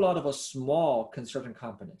whole lot of small construction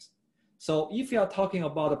companies. So if you are talking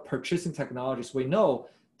about purchasing technologies, we know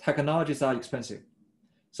technologies are expensive.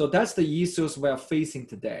 So that's the issues we are facing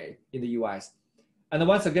today in the US. And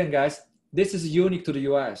once again, guys, this is unique to the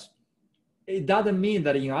US. It doesn't mean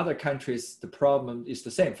that in other countries, the problem is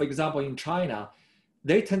the same. For example, in China,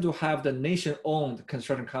 they tend to have the nation-owned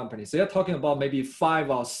construction companies. They're talking about maybe 5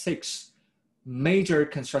 or 6 major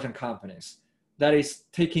construction companies that is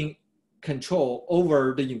taking control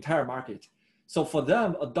over the entire market. So for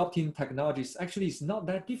them, adopting technologies actually is not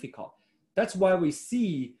that difficult. That's why we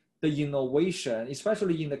see the innovation,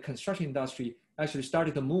 especially in the construction industry, actually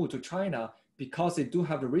started to move to China because they do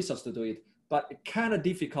have the resources to do it, but it's kind of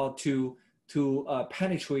difficult to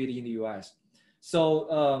penetrate in the US.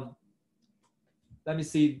 So let me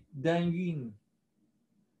see, Dan Yun,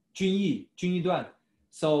 Junyi Duan.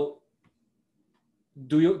 So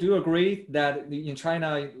do you agree that in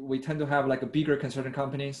China we tend to have like a bigger construction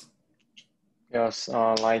companies? Yes,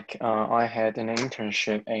 I had an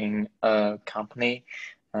internship in a company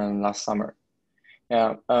last summer.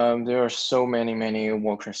 Yeah, there are so many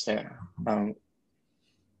workers there. And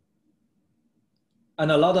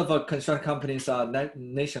a lot of construction companies are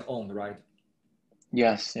nation-owned, right?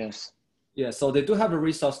 Yes. Yeah, so they do have the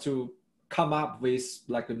resource to come up with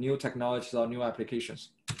like new technologies or new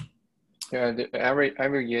applications. Yeah,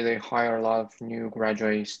 every year they hire a lot of new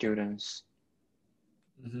graduate students.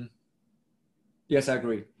 Mm-hmm. Yes, I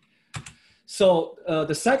agree. So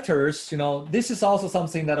the sectors, this is also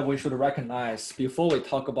something that we should recognize before we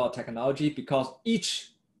talk about technology, because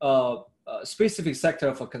each specific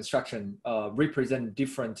sector for construction represent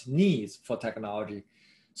different needs for technology.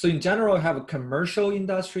 So in general, we have a commercial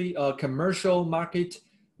industry, commercial market,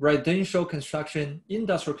 residential construction,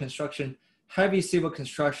 industrial construction, heavy civil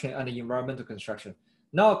construction, and environmental construction.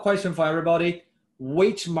 Now a question for everybody: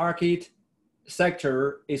 which market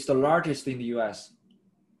sector is the largest in the US?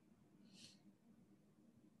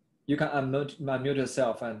 You can unmute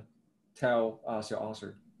yourself and tell us your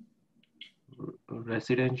answer.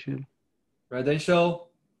 Residential. Residential.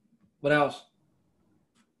 What else?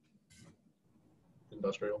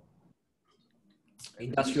 Industrial.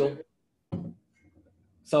 Industrial.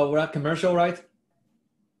 So we're at commercial, right?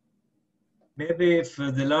 Maybe if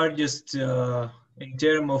the largest in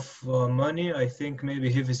term of money, I think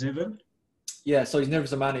maybe heavy civil. Yeah, so it's never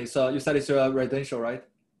the money. So you said it's residential, right?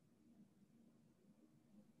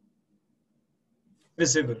 Heavy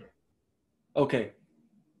civil. Okay,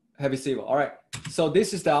 heavy civil. All right. So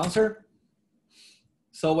this is the answer.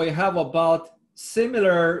 So we have about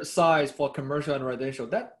similar size for commercial and residential.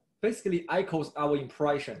 That basically echoes our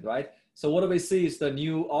impression, right? So what we see is the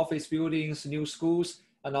new office buildings, new schools,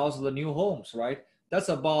 and also the new homes, right? That's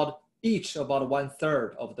about each about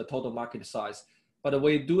 1/3 of the total market size. But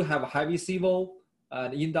we do have heavy civil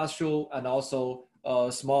and industrial and also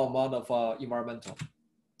a small amount of environmental.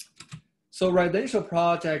 So residential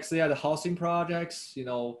projects, they are the housing projects,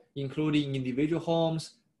 including individual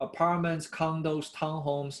homes, apartments, condos,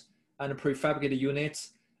 townhomes, and prefabricated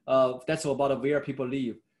units. That's about where people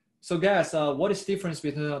live. So guys, what is the difference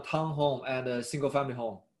between a townhome and a single family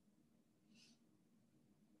home?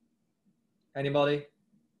 Anybody?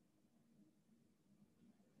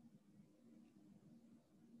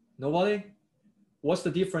 Nobody? What's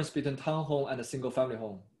the difference between townhome and a single family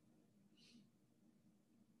home?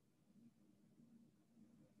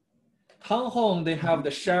 Townhome, they have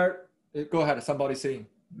the shared, go ahead, somebody saying.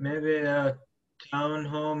 Maybe a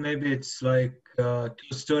townhome, maybe it's like a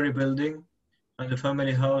two-story building, and the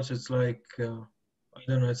family house, it's like, I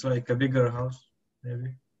don't know, it's like a bigger house,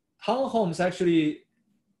 maybe. Townhomes actually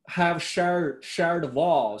have shared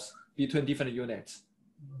walls between different units.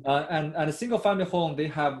 And a single family home,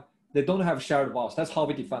 they don't have shared walls. That's how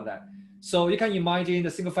we define that. So you can imagine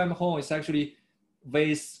the single family home is actually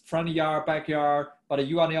with front yard, backyard, but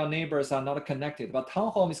you and your neighbors are not connected. But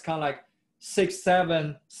townhome is kind of like 6,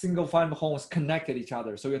 7 single family homes connected each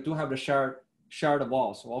other. So you do have the shared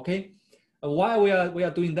walls, okay? And why we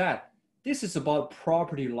are doing that? This is about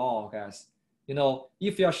property law, guys.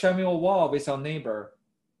 If you are sharing a wall with your neighbor,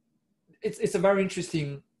 it's a very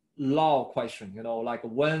interesting law question, like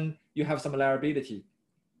when you have some liability,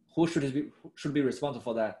 who should be responsible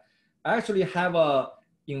for that? I actually have a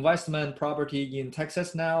investment property in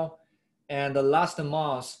Texas now, and the last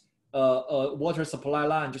month, a water supply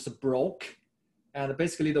line just broke, and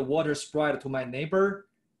basically the water spread to my neighbor,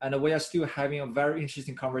 and we are still having a very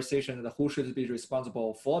interesting conversation that who should be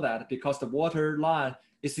responsible for that, because the water line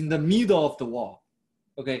is in the middle of the wall.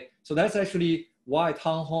 Okay, so that's actually why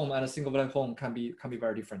townhome and a single family home can be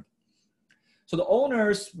very different. So the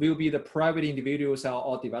owners will be the private individuals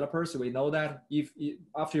or developers. We know that if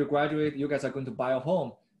after you graduate, you guys are going to buy a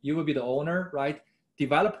home, you will be the owner, right?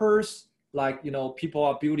 Developers, like, people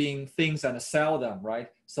are building things and sell them, right?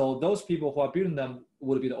 So those people who are building them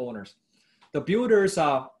will be the owners. The builders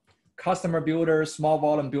are customer builders, small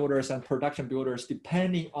volume builders, and production builders,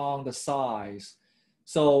 depending on the size.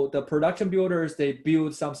 So the production builders, they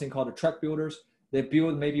build something called the track builders. They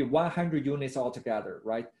build maybe 100 units altogether,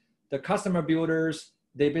 right? The customer builders,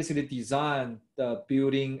 they basically design the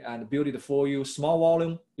building and build it for you. Small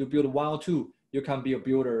volume, you build 1 or 2, you can be a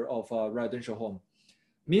builder of a residential home.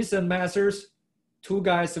 Means and Masters, 2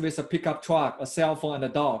 guys with a pickup truck, a cell phone, and a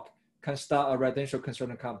dog can start a residential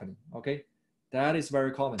construction company, okay? That is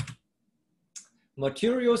very common.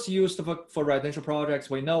 Materials used for residential projects,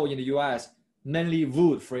 we know in the US, mainly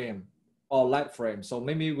wood frame or light frame. So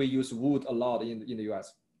maybe we use wood a lot in the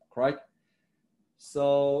US, correct?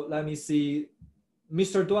 So let me see.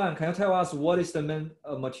 Mr. Duan, can you tell us what is the main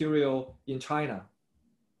material in China?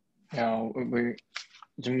 Yeah, we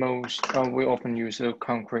often use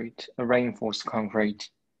concrete, reinforced concrete.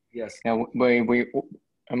 Yes. Yeah,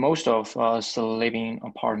 most of us live in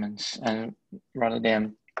apartments, and rather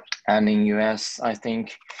than, and in US, I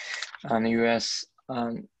think, in US,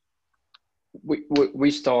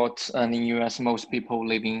 we start, and in US, most people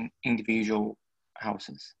live in individual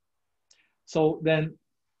houses. So then,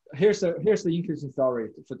 here's the interesting story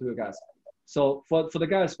for you guys. So for the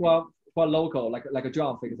guys who are local, like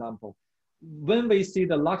John, for example, when we see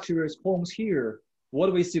the luxurious homes here, what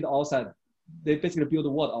do we see outside? They basically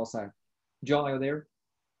build what outside? John, are you there?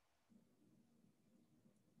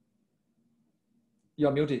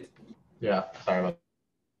 You're muted. Yeah, sorry about that.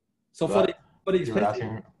 So for the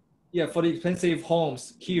expensive, yeah, for the expensive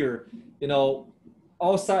homes here,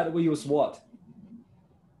 outside we use what?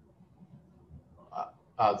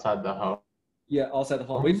 Outside the home. Yeah, outside the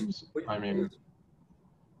home. We use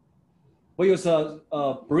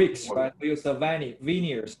bricks, right? We use the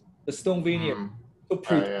veneers, the stone veneer to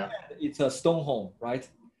pretend it's a stone home, right?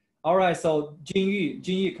 All right, so Jinyi,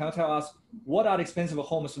 can you tell us what are the expensive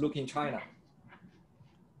homes look in China?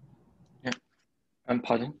 Yeah,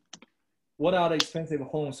 pardon? What are the expensive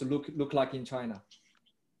homes look like in China?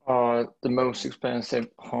 The most expensive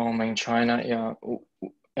home in China, yeah,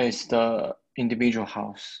 is the individual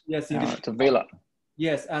house. Yes, The villa.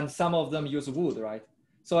 Yes, and some of them use wood, right?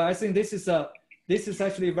 So I think this is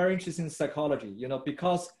actually very interesting psychology, you know,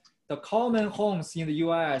 because the common homes in the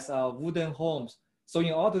US are wooden homes. So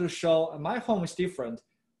in order to show my home is different,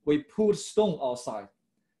 we put stone outside.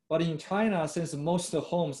 But in China, since most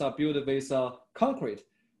homes are built with concrete,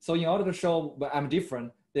 so in order to show I'm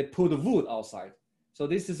different, they put wood outside. So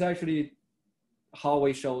this is actually how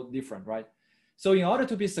we show different, right? So in order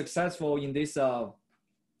to be successful in this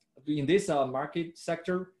market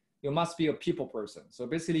sector, you must be a people person. So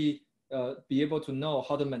basically, be able to know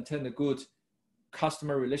how to maintain a good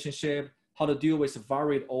customer relationship, how to deal with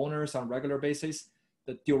varied owners on regular basis.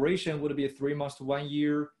 The duration would be 3 months to 1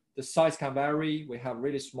 year. The size can vary. We have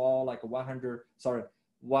really small, like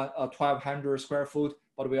 1,200 square foot,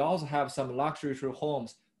 but we also have some luxury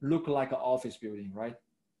homes look like an office building, right?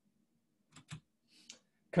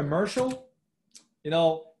 Commercial, you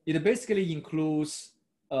know, it basically includes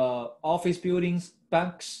office buildings,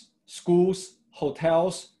 banks, schools,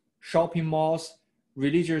 hotels, shopping malls,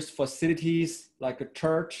 religious facilities like a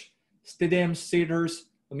church, stadiums, theaters,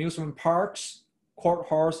 amusement parks,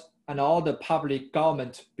 courthouse, and all the public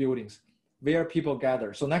government buildings where people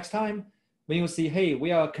gather. So next time when you see, hey,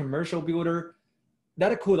 we are a commercial builder,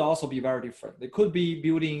 that could also be very different. They could be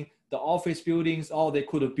building the office buildings, or they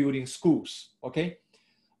could be building schools, okay?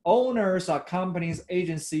 Owners are companies,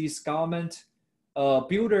 agencies, government,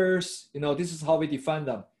 builders, you know, this is how we define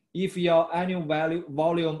them. If your annual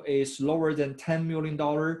volume is lower than $10 million,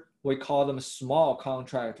 we call them small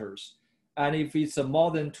contractors. And if it's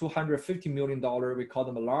more than $250 million, we call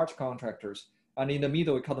them large contractors. And in the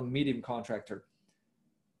middle, we call them medium contractor.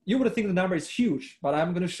 You would think the number is huge, but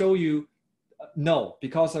I'm going to show you no,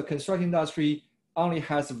 because the construction industry only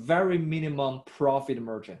has very minimum profit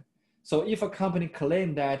margin. So if a company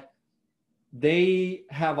claims that they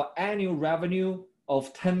have an annual revenue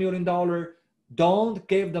of $10 million, don't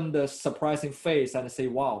give them the surprising face and say,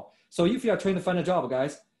 wow. So if you are trying to find a job,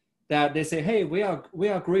 guys, that they say, hey, we are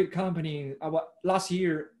a great company. Our last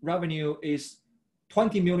year revenue is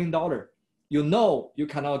 $20 million. You know you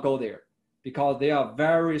cannot go there because they are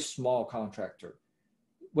very small contractor.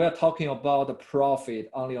 We're talking about the profit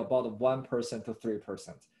only about 1% to 3%.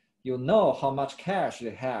 You know how much cash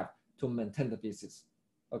they have to maintain the business.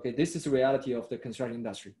 Okay, this is the reality of the construction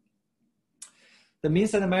industry. The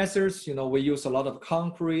means and methods, you know, we use a lot of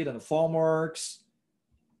concrete and formworks,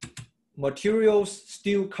 materials,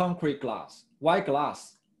 steel, concrete, glass, white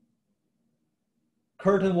glass,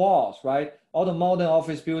 curtain walls, right? All the modern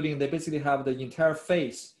office buildings, they basically have the entire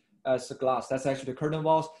face as glass. That's actually the curtain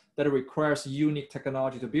walls that requires unique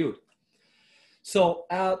technology to build. So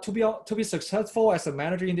to be successful as a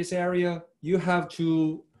manager in this area, you have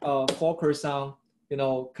to focus on, you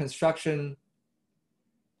know, construction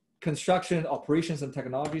operations and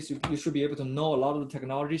technologies. You should be able to know a lot of the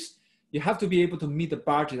technologies. You have to be able to meet the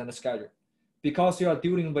budget and the schedule because you are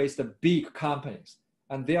dealing with the big companies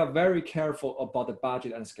and they are very careful about the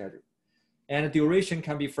budget and schedule. And the duration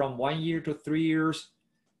can be from 1 year to 3 years.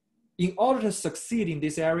 In order to succeed in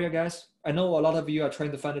this area, guys, I know a lot of you are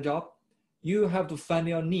trying to find a job. You have to find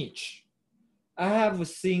your niche. I have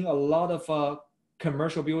seen a lot of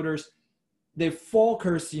commercial builders, they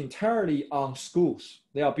focus entirely on schools.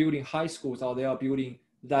 They are building high schools or they are building,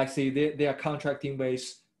 like say, they are contracting with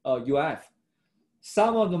UF.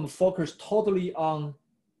 Some of them focus totally on,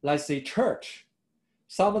 let's say, church.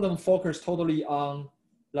 Some of them focus totally on,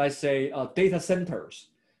 let's say, data centers.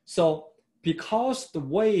 So because the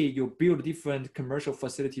way you build different commercial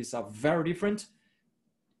facilities are very different,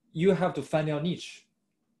 you have to find your niche,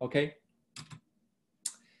 okay?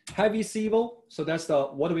 Heavy civil, so that's the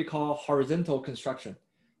what we call horizontal construction,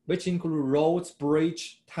 which include roads,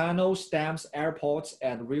 bridge, tunnels, dams, airports,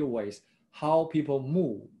 and railways, how people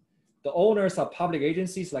move. The owners are public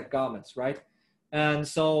agencies like governments, right? And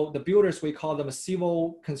so the builders, we call them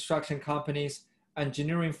civil construction companies,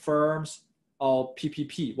 engineering firms, or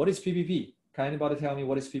PPP. What is PPP? Can anybody tell me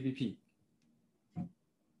what is PPP?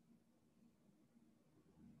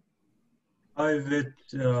 Private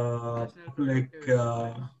public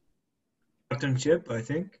partnership, I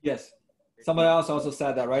think. Yes. Somebody else also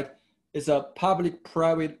said that, right? It's a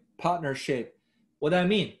public-private partnership. What I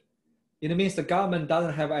mean? It means the government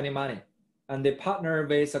doesn't have any money and they partner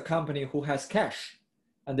with a company who has cash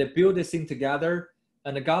and they build this thing together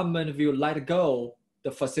and the government will let go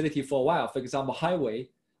the facility for a while, for example, highway.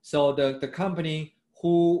 So the company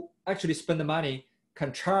who actually spend the money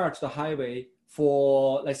can charge the highway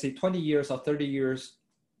for, let's say, 20 years or 30 years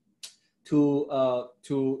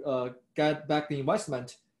to get back the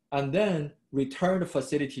investment and then return the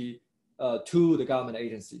facility to the government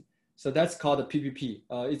agency. So that's called a PPP.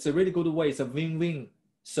 It's a really good way. It's a win-win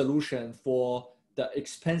solution for the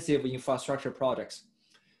expensive infrastructure projects.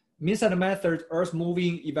 Means and methods: earth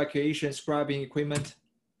moving, evacuation, scrubbing equipment.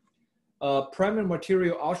 Primary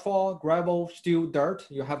material: asphalt, gravel, steel, dirt.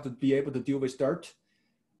 You have to be able to deal with dirt.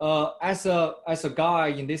 As a guy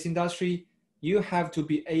in this industry, you have to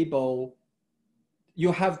be able,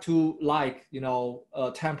 you have to like,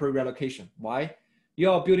 temporary relocation. Why? You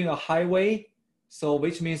are building a highway, so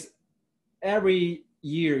which means every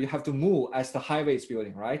year you have to move as the highway is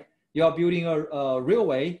building, right? You are building a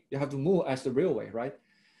railway, you have to move as the railway, right?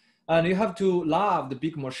 And you have to love the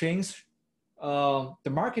big machines. The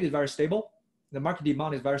market is very stable. The market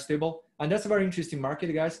demand is very stable. And that's a very interesting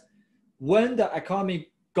market, guys. When the economy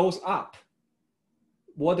goes up,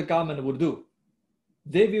 what the government will do?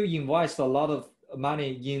 They will invest a lot of money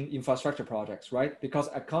in infrastructure projects, right? Because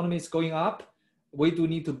economy is going up, we do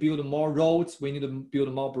need to build more roads, we need to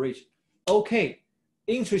build more bridge. Okay,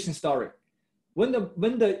 interesting story. When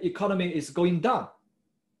the economy is going down,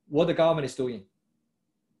 what the government is doing?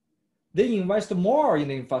 They invest more in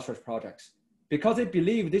the infrastructure projects because they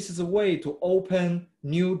believe this is a way to open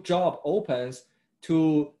new job opens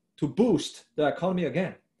to boost the economy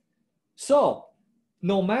again. So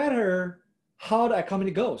no matter how the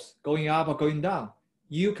economy goes, going up or going down,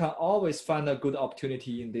 you can always find a good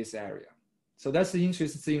opportunity in this area. So that's the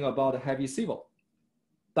interesting thing about heavy civil.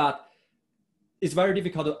 But it's very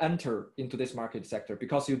difficult to enter into this market sector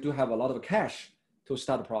because you do have a lot of cash to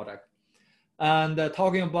start a project. And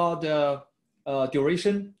talking about the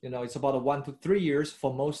duration, it's about 1 to 3 years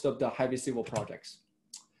for most of the heavy civil projects.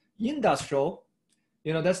 Industrial,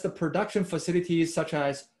 that's the production facilities such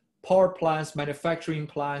as power plants, manufacturing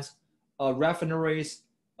plants, refineries,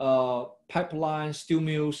 pipelines, steel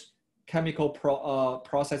mills, chemical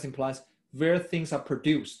processing plants, where things are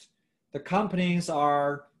produced. The companies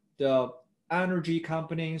are the energy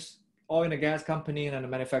companies, oil and gas companies, and the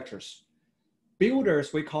manufacturers.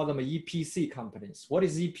 Builders, we call them EPC companies. What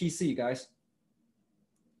is EPC, guys?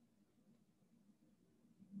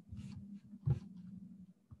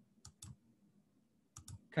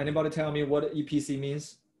 Can anybody tell me what EPC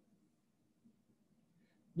means?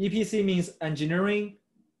 EPC means engineering,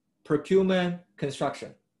 procurement,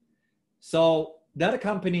 construction. So that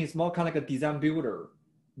company is more kind of like a design builder.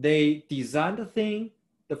 They design the thing,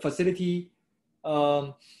 the facility,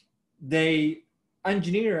 they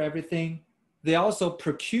engineer everything. They also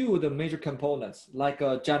procure the major components like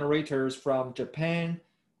generators from Japan,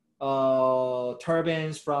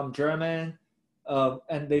 turbines from Germany,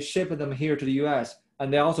 and they ship them here to the US,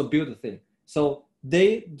 and they also build the thing. So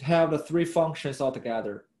they have the three functions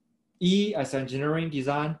altogether: E as engineering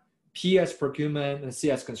design, P as procurement, and C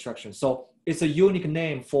as construction. So it's a unique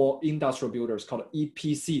name for industrial builders called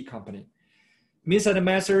EPC company. Means and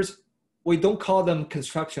methods, we don't call them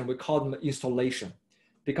construction, we call them installation,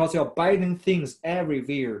 because you're buying things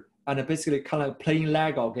everywhere and basically kind of playing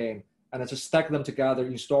Lego game and just stack them together,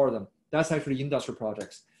 install them. That's actually industrial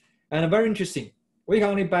projects. And very interesting, we can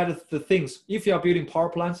only buy the things, if you are building power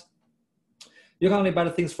plants, you can only buy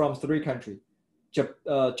the things from 3 countries,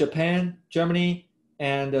 Japan, Germany,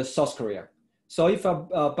 and South Korea. So if I'm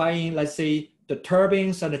buying, let's say, the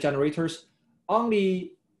turbines and the generators,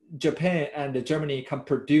 only Japan and Germany can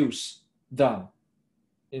produce them.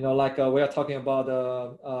 Like we are talking about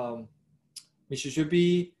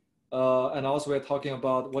Mississippi, and also we're talking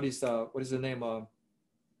about what is the name?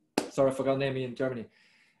 Sorry, I forgot the name in Germany.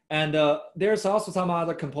 And there's also some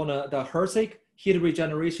other component, the HRSG, heat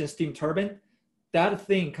regeneration steam turbine. That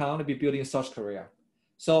thing can only be built in South Korea.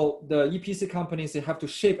 So the EPC companies, they have to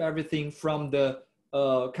ship everything from the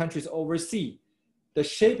countries overseas. The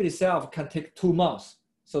ship itself can take 2 months.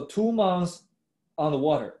 So 2 months on the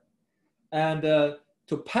water. And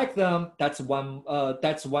to pack them, that's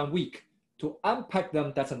one week. To unpack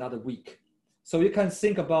them, that's another week. So you can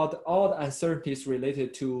think about all the uncertainties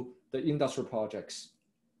related to the industrial projects.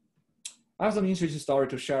 I have some interesting story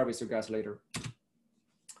to share with you guys later.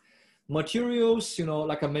 Materials,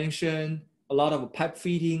 like I mentioned, a lot of pipe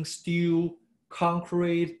fitting, steel,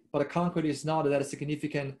 concrete, but the concrete is not that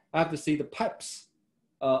significant. I have to say the pipes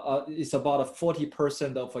is about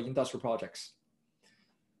 40% of industrial projects.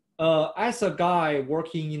 As a guy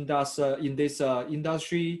working in this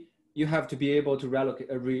industry, you have to be able to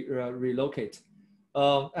relocate.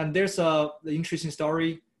 And there's the interesting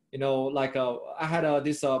story, like I had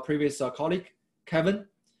this previous colleague, Kevin,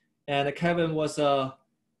 and Kevin was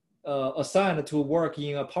assigned to work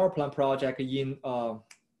in a power plant project in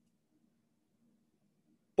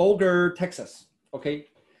Boulder, Texas. Okay,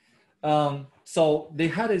 So they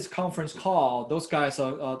had this conference call. Those guys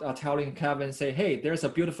are telling Kevin, say, hey, there's a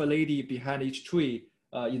beautiful lady behind each tree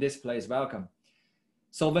in this place, welcome.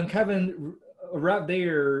 So when Kevin arrived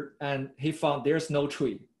there and he found there's no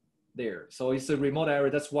tree there. So it's a remote area.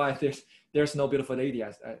 That's why there's no beautiful lady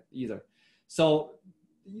either. So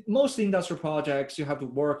most industrial projects, you have to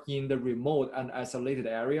work in the remote and isolated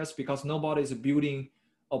areas because nobody is building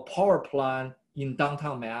a power plant in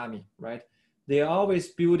downtown Miami, right? They always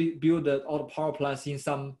build all the power plants in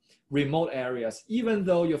some remote areas. Even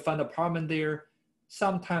though you find an apartment there,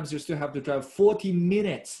 sometimes you still have to drive 40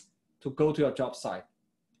 minutes to go to your job site.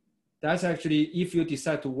 That's actually, if you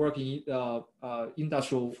decide to work in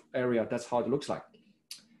industrial area, that's how it looks like.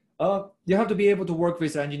 You have to be able to work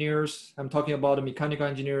with engineers. I'm talking about mechanical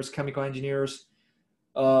engineers, chemical engineers.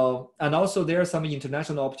 And also there are some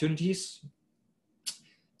international opportunities.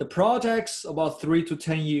 The project's about 3 to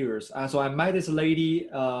 10 years. And so I met this lady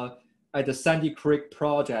at the Sandy Creek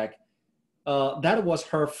project. That was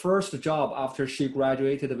her first job after she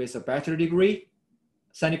graduated with a bachelor degree,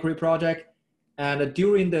 Sandy Creek project. And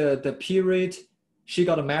during the period, she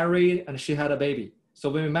got married and she had a baby. So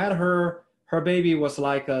when we met her, her baby was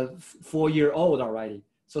like 4-year-old already.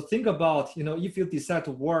 So think about, if you decide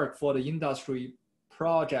to work for the industry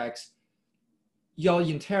projects, your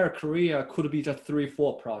entire career could be just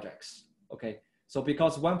 3-4 projects, okay? So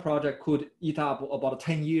because one project could eat up about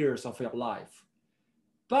 10 years of your life,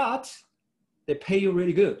 but they pay you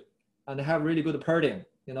really good and they have really good per diem.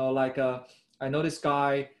 I know this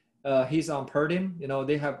guy, he's on per diem.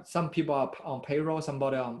 They have some people are on payroll,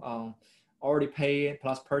 somebody on already paid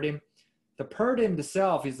plus per diem. The per diem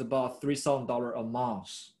itself is about $3,000 a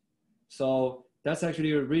month. So that's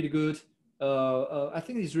actually a really good, I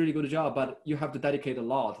think it's a really good job, but you have to dedicate a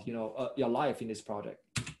lot, your life in this project.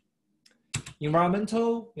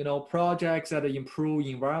 Environmental, projects that improve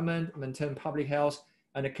environment, maintain public health,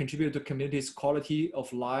 and contribute to communities' quality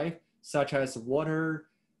of life, such as water,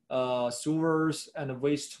 sewers, and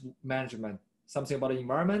waste management. Something about the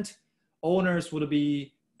environment. Owners would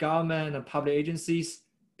be government and public agencies.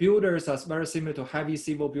 Builders are very similar to heavy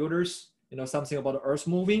civil builders, something about earth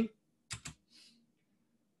moving.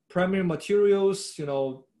 Primary materials,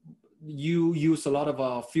 you use a lot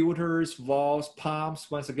of filters, valves,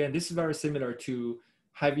 pumps. Once again, this is very similar to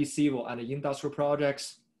heavy civil and industrial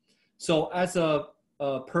projects. So as a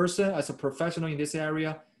person, as a professional in this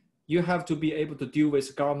area, you have to be able to deal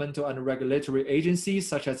with governmental and regulatory agencies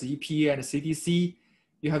such as EPA and CDC.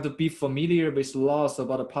 You have to be familiar with laws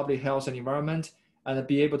about the public health and environment and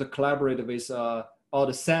be able to collaborate with all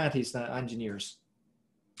the scientists and engineers.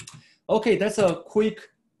 Okay, that's a quick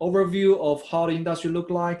overview of how the industry look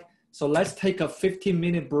like. So let's take a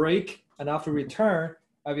 15-minute break, and after return,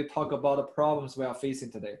 I will talk about the problems we are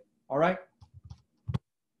facing today. All right?